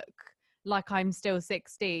look like I'm still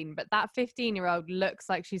 16, but that 15-year-old looks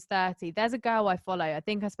like she's 30. There's a girl I follow, I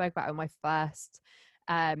think I spoke about it on my first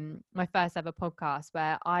ever podcast,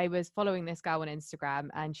 where I was following this girl on Instagram,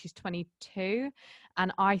 and she's 22,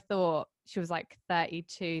 and I thought she was like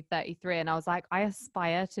 32, 33, and I was like, I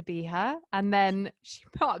aspire to be her. And then she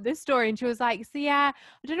put up this story and she was like, so yeah,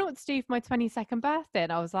 I don't know what to do for my 22nd birthday.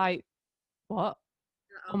 And I was like, what?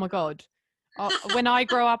 Oh Oh my my god. god. When I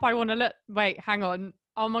grow up, I want to look. Wait, hang on.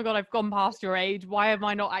 Oh my god, I've gone past your age. Why am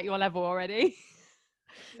I not at your level already?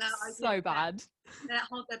 No, I do. So bad. They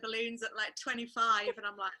hold their balloons at like 25, and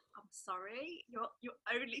I'm like, I'm sorry, you're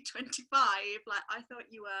only 25. Like, I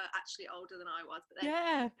thought you were actually older than I was. But then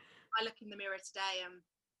Yeah. I look in the mirror today, and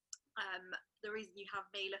the reason you have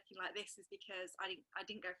me looking like this is because I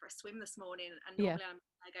didn't go for a swim this morning, and Yeah. normally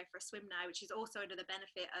I go for a swim now, which is also under the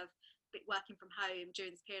benefit of working from home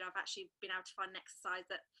during this period. I've actually been able to find an exercise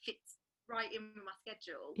that fits right in with my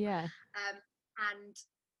schedule. Yeah. And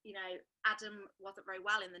Adam wasn't very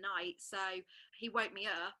well in the night, so he woke me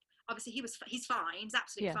up. Obviously, he's fine, he's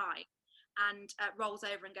absolutely Yeah. fine, and rolls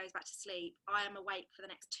over and goes back to sleep. I am awake for the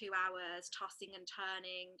next 2 hours, tossing and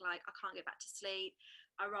turning, like I can't get back to sleep.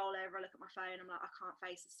 I roll over, I look at my phone, I'm like, I can't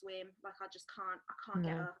face a swim, like I can't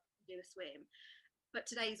get No. up and do a swim. But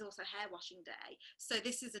today is also hair washing day, so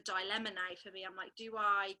this is a dilemma now for me. I'm like, do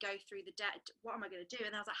I go through the day? What am I going to do?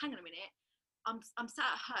 And I was like, hang on a minute, I'm sat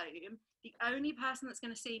at home. The only person that's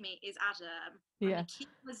going to see me is Adam. I'm Yeah. going to keep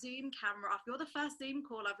my Zoom camera off. You're the first Zoom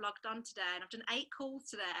call I've logged on today, and I've done 8 calls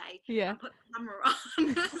today Yeah. and put the camera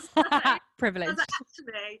on. So I was Privileged. like,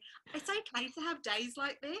 actually, it's okay to have days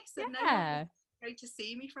like this, and no one Yeah. was going to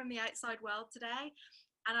see me from the outside world today.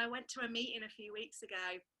 And I went to a meeting a few weeks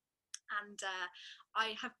ago, and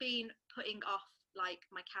I have been putting off like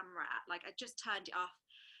my camera. Like, I just turned it off.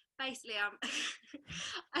 Basically,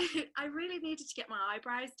 I really needed to get my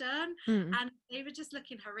eyebrows done, Mm. and they were just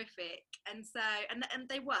looking horrific. And so, and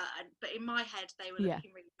they weren't, but in my head they were Yeah.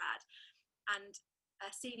 looking really bad. And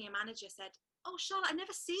a senior manager said, "Oh, Charlotte, I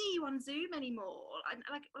never see you on Zoom anymore.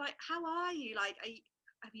 Like, how are you? Like,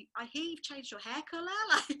 I hear you've changed your hair color.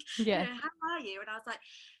 Like, Yeah. how are you?" And I was like,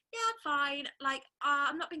 "Yeah, I'm fine. Like,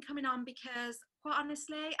 I've not been coming on because, quite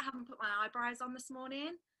honestly, I haven't put my eyebrows on this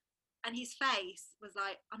morning." And his face was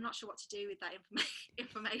like, I'm not sure what to do with that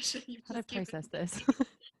information you've How do I just given process me. this?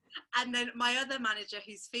 And then my other manager,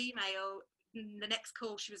 who's female, the next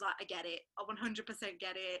call, she was like, I get it. I 100%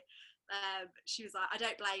 get it. She was like, I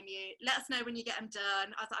don't blame you. Let us know when you get them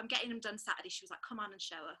done. I was like, I'm getting them done Saturday. She was like, come on and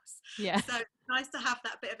show us. Yeah. So it's nice to have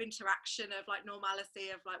that bit of interaction of like normality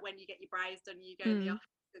of like when you get your brows done, you go in the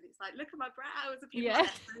office and it's like, look at my brows. And people Yeah. are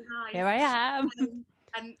like, so nice. Here I am.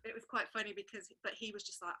 And it was quite funny but he was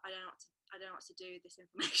just like, I don't know what to do with this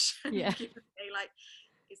information. Yeah. Like,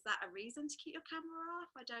 is that a reason to keep your camera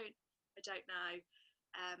off? I don't know.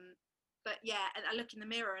 But yeah, and I look in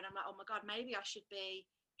the mirror and I'm like, oh my god, maybe I should be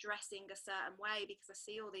dressing a certain way because I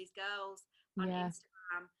see all these girls on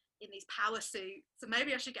Instagram in these power suits, so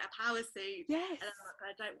maybe I should get a power suit. Yes. And I'm like,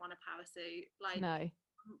 I don't want a power suit. Like, No.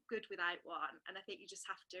 I'm good without one. And I think you just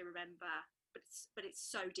have to remember, but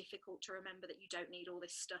it's so difficult to remember that you don't need all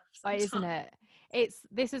this stuff sometimes. Isn't it?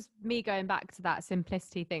 This is me going back to that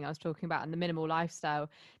simplicity thing I was talking about and the minimal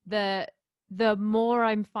lifestyle. The more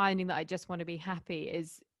I'm finding that I just want to be happy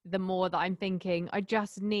is the more that I'm thinking I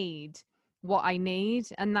just need what I need.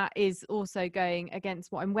 And that is also going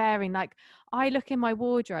against what I'm wearing. Like, I look in my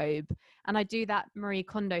wardrobe and I do that Marie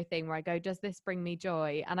Kondo thing where I go, does this bring me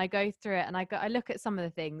joy? And I go through it and I look at some of the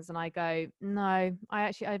things and I go, no,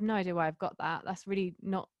 I have no idea why I've got that. That's really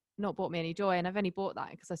not brought me any joy. And I've only bought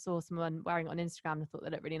that because I saw someone wearing it on Instagram and I thought they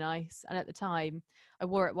looked really nice. And at the time I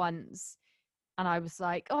wore it once and I was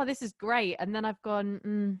like, oh, this is great. And then I've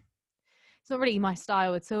gone, it's not really my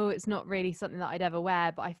style at all. It's not really something that I'd ever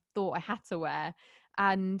wear, but I thought I had to wear.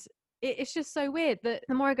 And it's just so weird that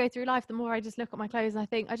the more I go through life, the more I just look at my clothes and I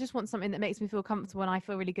think I just want something that makes me feel comfortable and I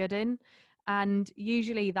feel really good in. And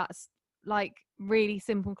usually that's like really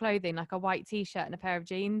simple clothing, like a white t-shirt and a pair of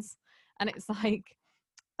jeans. And it's like,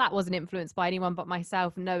 that wasn't influenced by anyone but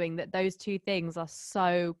myself, knowing that those two things are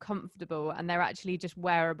so comfortable and they're actually just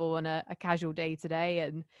wearable on a casual day to day.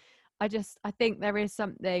 And I think there is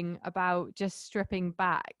something about just stripping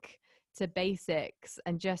back to basics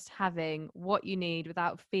and just having what you need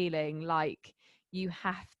without feeling like you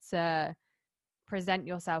have to present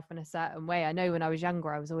yourself in a certain way. I know when I was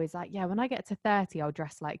younger, I was always like, yeah, when I get to 30, I'll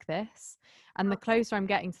dress like this. And the closer I'm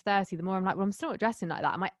getting to 30, the more I'm like, well, I'm still not dressing like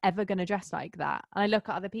that. Am I ever going to dress like that? And I look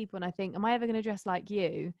at other people and I think, am I ever going to dress like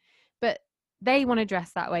you? But they want to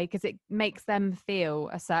dress that way because it makes them feel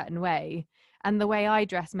a certain way. And the way I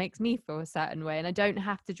dress makes me feel a certain way. And I don't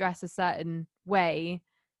have to dress a certain way.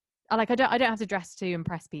 I don't have to dress to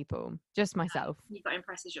impress people, just myself. You've got to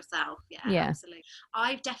impress as yourself. Yeah. Absolutely.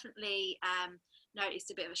 I've definitely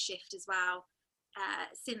noticed a bit of a shift as well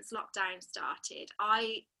since lockdown started.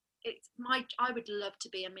 I would love to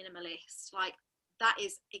be a minimalist. Like, that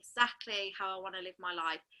is exactly how I want to live my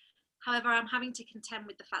life. However, I'm having to contend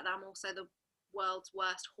with the fact that I'm also the world's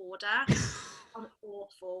worst hoarder. I'm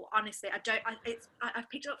awful, honestly. I've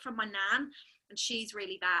picked it up from my nan, and she's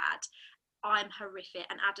really bad. I'm horrific,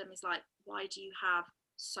 and Adam is like, why do you have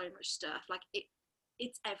so much stuff? Like,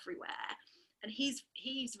 it's everywhere. And he's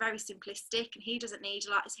very simplistic, and he doesn't need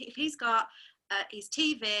a lot. If he's got his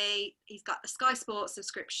TV, he's got a Sky Sports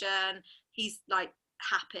subscription, he's like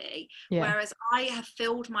happy. Yeah. Whereas I have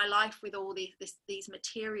filled my life with all these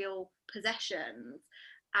material possessions,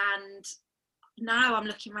 and now I'm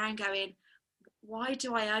looking around going, why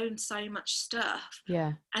do I own so much stuff?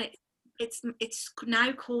 Yeah. And it's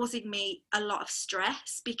now causing me a lot of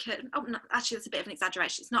stress because, no, actually that's a bit of an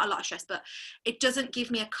exaggeration. It's not a lot of stress, but it doesn't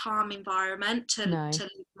give me a calm environment to live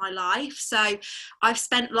my life. So I've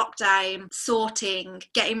spent lockdown sorting,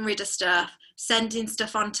 getting rid of stuff, sending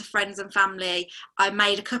stuff on to friends and family. I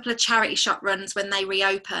made a couple of charity shop runs when they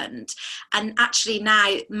reopened. And actually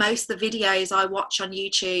now most of the videos I watch on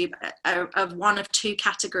YouTube are of one of two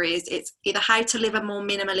categories. It's either how to live a more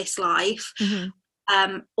minimalist life,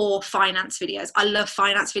 or finance videos. I love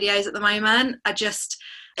finance videos at the moment.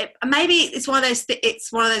 Maybe it's one of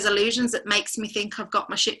those illusions that makes me think I've got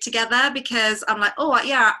my shit together, because I'm like, oh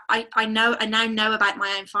yeah, I now know about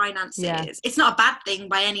my own finances. Yeah. It's not a bad thing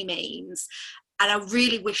by any means, and I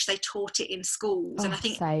really wish they taught it in schools. And I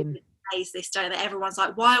think this day that everyone's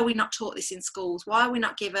like, why are we not taught this in schools? Why are we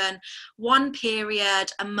not given one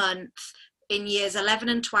period a month in years 11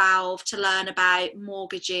 and 12 to learn about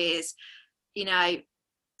mortgages,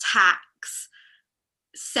 tax,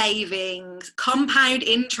 savings, compound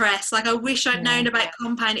interest? Like, I wish I'd known about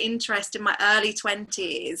compound interest in my early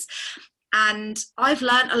 20s. And I've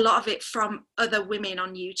learned a lot of it from other women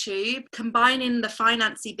on YouTube. Combining the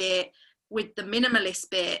financy bit with the minimalist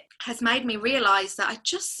bit has made me realise that I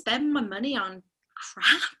just spend my money on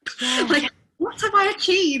crap. Yeah. Like, what have I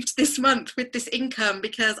achieved this month with this income?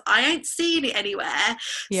 Because I ain't seeing it anywhere.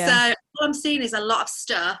 Yeah. So all I'm seeing is a lot of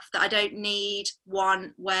stuff that I don't need,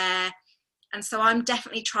 want, wear. And so I'm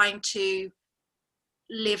definitely trying to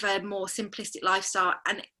live a more simplistic lifestyle.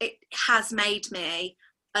 And it has made me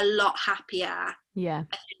a lot happier. Yeah.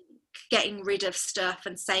 I think, getting rid of stuff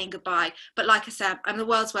and saying goodbye. But like I said, I'm the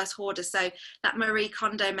world's worst hoarder. So that Marie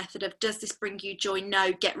Kondo method of, does this bring you joy?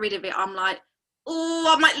 No, get rid of it. I'm like,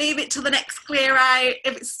 oh, I might leave it till the next clear out.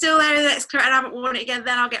 If it's still there in the next clear out and I haven't worn it again,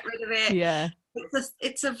 then I'll get rid of it. Yeah.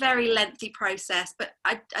 It's a very lengthy process, but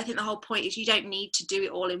I think the whole point is you don't need to do it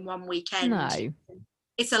all in one weekend. No.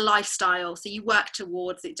 It's a lifestyle, so you work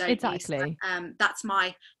towards it, don't you? Exactly. That's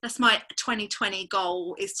my 2020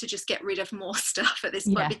 goal, is to just get rid of more stuff at this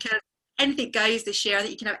point, because anything goes this year. I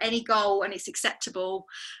think you can have any goal and it's acceptable.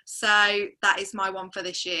 So that is my one for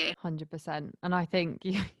this year. 100%. And I think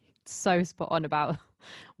you're so spot on about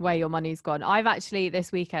where your money's gone. I've actually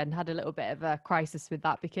this weekend had a little bit of a crisis with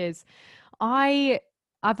that, because I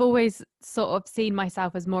I've always sort of seen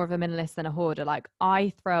myself as more of a minimalist than a hoarder. Like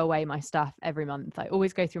I throw away my stuff every month. I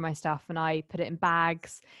always go through my stuff and I put it in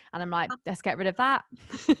bags and I'm like, let's get rid of that.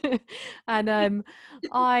 And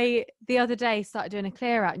I the other day started doing a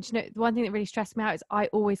clear out. And you know, the one thing that really stressed me out is I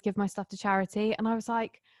always give my stuff to charity. And I was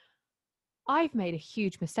like, I've made a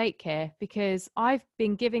huge mistake here because I've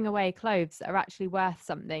been giving away clothes that are actually worth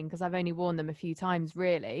something because I've only worn them a few times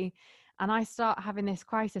really. And I start having this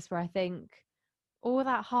crisis where I think, all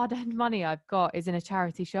that hard-earned money I've got is in a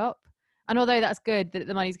charity shop. And although that's good that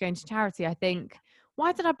the money's going to charity, I think,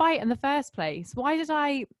 why did I buy it in the first place? Why did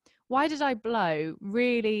I blow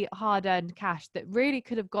really hard-earned cash that really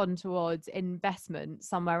could have gone towards investment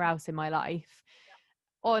somewhere else in my life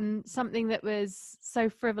on something that was so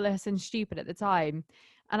frivolous and stupid at the time?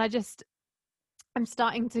 And I'm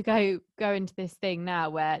starting to go into this thing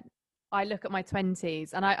now where I look at my 20s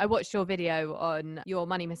and I watched your video on your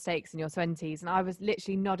money mistakes in your 20s and I was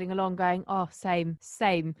literally nodding along going, oh, same,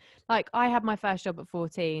 same. Like I had my first job at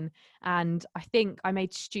 14 and I think I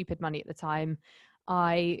made stupid money at the time.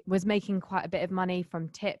 I was making quite a bit of money from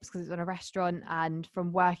tips because it was on a restaurant and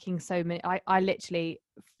from working so many. I literally,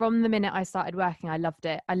 from the minute I started working, I loved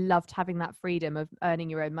it. I loved having that freedom of earning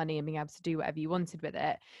your own money and being able to do whatever you wanted with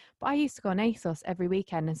it. But I used to go on ASOS every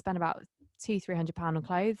weekend and spend about £200-300 on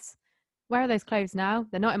clothes. Where are those clothes now?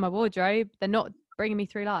 They're not in my wardrobe. They're not bringing me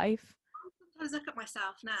through life. I sometimes look at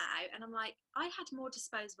myself now and I'm like, I had more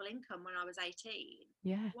disposable income when I was 18.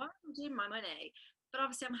 Yeah. Why am I doing my money? But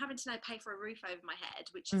obviously, I'm having to now pay for a roof over my head,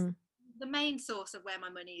 which is Mm. the main source of where my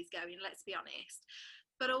money is going, let's be honest.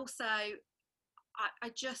 But also, I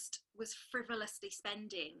just was frivolously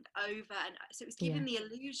spending over, and so it was Yeah. giving the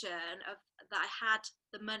illusion of that I had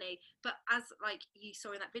the money. But as like you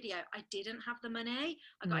saw in that video, I didn't have the money.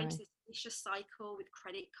 I got into No. this vicious cycle with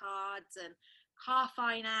credit cards and car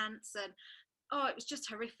finance, and oh, it was just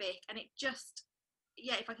horrific. And it just,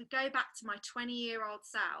 yeah, if I could go back to my 20-year-old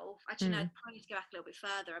self, actually, no, Mm. I'd probably need to go back a little bit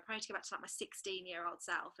further. I'd probably need to go back to like my 16-year-old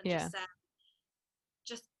self and Yeah.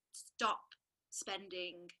 just stop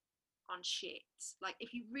spending on shit. Like,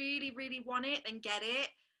 if you really, really want it, then get it.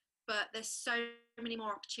 But there's so many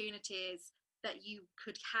more opportunities that you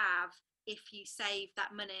could have if you save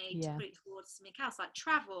that money to Yeah. put it towards something else, like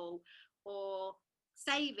travel or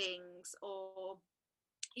savings or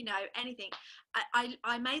anything.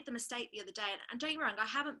 I made the mistake the other day, and don't get me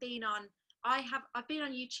wrong, I've been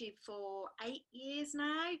on YouTube for 8 years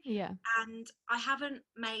now, Yeah. and I haven't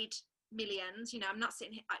made millions. I'm not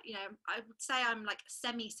sitting here, I would say I'm like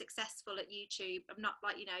semi-successful at YouTube. I'm not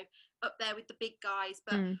like, up there with the big guys,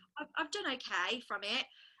 but Mm. I've done okay from it.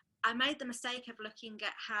 I made the mistake of looking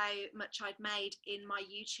at how much I'd made in my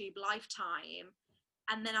YouTube lifetime,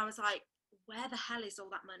 and then I was like, where the hell is all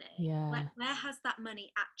that money? Yeah. Where has that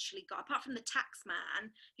money actually got? Apart from the tax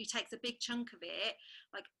man who takes a big chunk of it,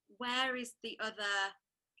 like, where is the other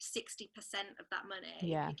 60% of that money?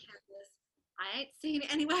 Yeah. Because I ain't seen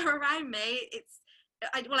it anywhere around me.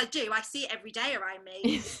 I do. I see it every day around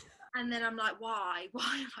me. And then I'm like, why?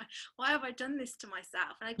 Why have I done this to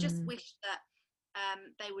myself? And I just Mm. wish that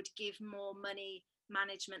they would give more money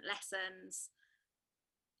management lessons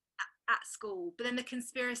at school. But then the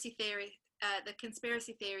conspiracy theorist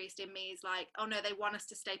in me is like, oh no, they want us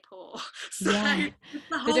to stay poor. So Yeah. the They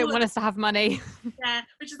don't whole want us to have money. yeah,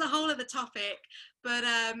 which is the whole of the topic. But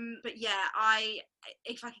yeah,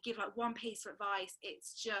 if I could give like one piece of advice,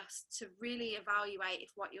 it's just to really evaluate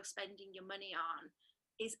if what you're spending your money on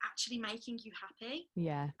is actually making you happy.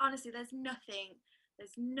 Yeah. Honestly, there's nothing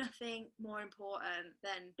more important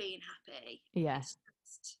than being happy. Yeah. It's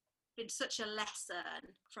just been such a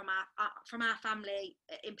lesson from our family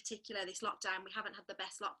in particular. This lockdown, we haven't had the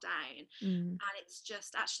best lockdown, Mm. and it's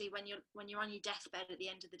just actually when you're on your deathbed at the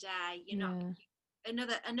end of the day, you're not. Yeah.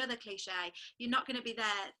 Another cliche, you're not going to be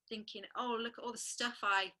there thinking, oh, look at all the stuff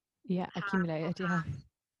I Yeah. have or Accumulated. Yeah.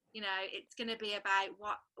 had. It's going to be about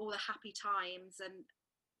what all the happy times, and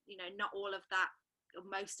not all of that, or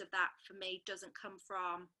most of that for me doesn't come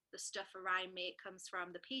from the stuff around me. It comes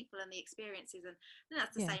from the people and the experiences, and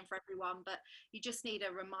that's the Yeah. same for everyone. But you just need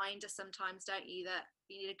a reminder sometimes, don't you, that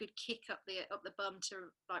you need a good kick up the bum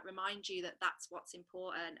to like remind you that that's what's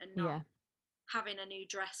important, and not Yeah. having a new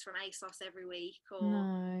dress from ASOS every week, or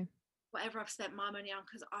No. whatever I've spent my money on,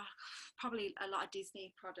 because probably a lot of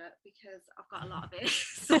Disney product because I've got a lot of it.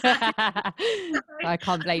 So, I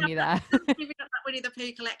can't blame you there. giving up that Winnie the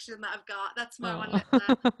Pooh collection that I've got. That's my one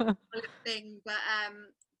Oh. little thing. But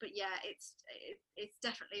yeah, it's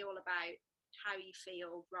definitely all about how you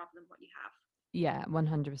feel rather than what you have. Yeah,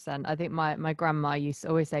 100%. I think my grandma used to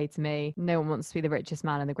always say to me, no one wants to be the richest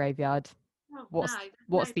man in the graveyard. Oh no, What's there's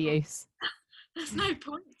no what's the point. use? There's no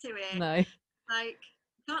point to it. No. Like,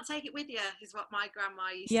 you can't take it with you, is what my grandma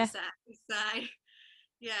used Yeah. to say. So,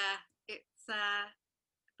 yeah, it's,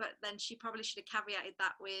 but then she probably should have caveated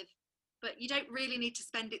that with, but you don't really need to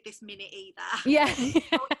spend it this minute either. Yeah.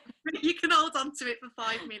 You can hold on to it for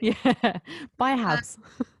 5 minutes. Yeah. Buy a house.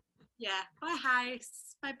 Yeah, buy a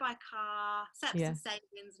house, buy a car, set up Yeah. some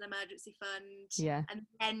savings, an emergency fund, Yeah. and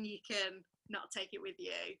then you can not take it with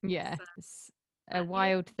you. Yeah. So, It's a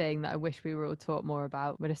wild thing that I wish we were all taught more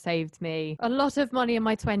about. Would have saved me a lot of money in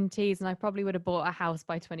my 20s, and I probably would have bought a house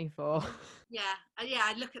by 24. yeah,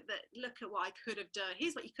 I look at what I could have done.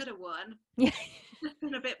 Here's what you could have won. Yeah.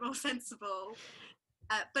 Been a bit more sensible.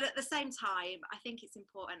 But at the same time, I think it's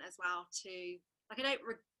important as well to, like, I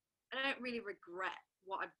don't really regret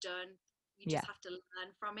what I've done. You just have to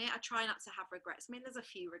learn from it. I try not to have regrets. I mean, there's a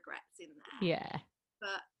few regrets in there. Yeah.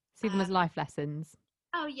 But See them as life lessons.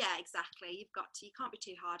 oh yeah, exactly. You can't be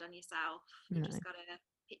too hard on yourself. You just got to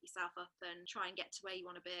pick yourself up and try and get to where you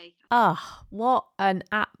want to be. Ah, what an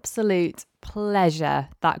absolute pleasure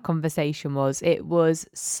that conversation was. It was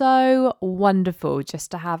so wonderful just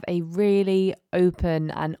to have a really open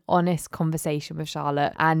and honest conversation with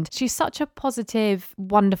Charlotte. And she's such a positive,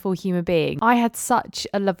 wonderful human being. I had such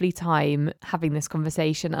a lovely time having this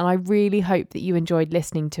conversation, and I really hope that you enjoyed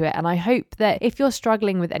listening to it. And I hope that if you're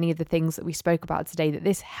struggling with any of the things that we spoke about today, that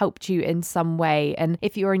this helped you in some way. And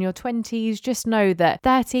if you're in your 20s, just know that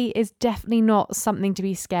 30 is definitely not something to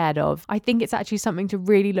be scared of. I think it's actually something to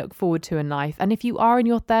really look forward to in life. And if you are in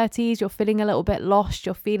your 30s, you're feeling a little bit lost,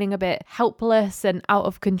 you're feeling a bit helpless and out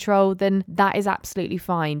of control, then that is absolutely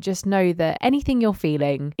fine. Just know that anything you're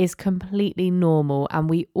feeling is completely normal, and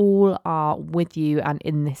we all are with you and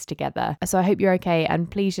in this together. So I hope you're okay. And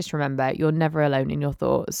please just remember, you're never alone in your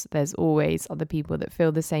thoughts. There's always other people that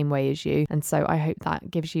feel the same way as you. And so I hope that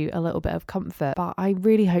gives you a little bit of comfort. But I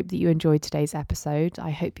really hope that you enjoyed today's episode.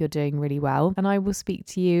 I hope you're doing really well. And I will speak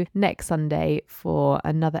to you next Sunday for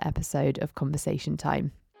another episode of Conversation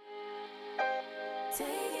Time.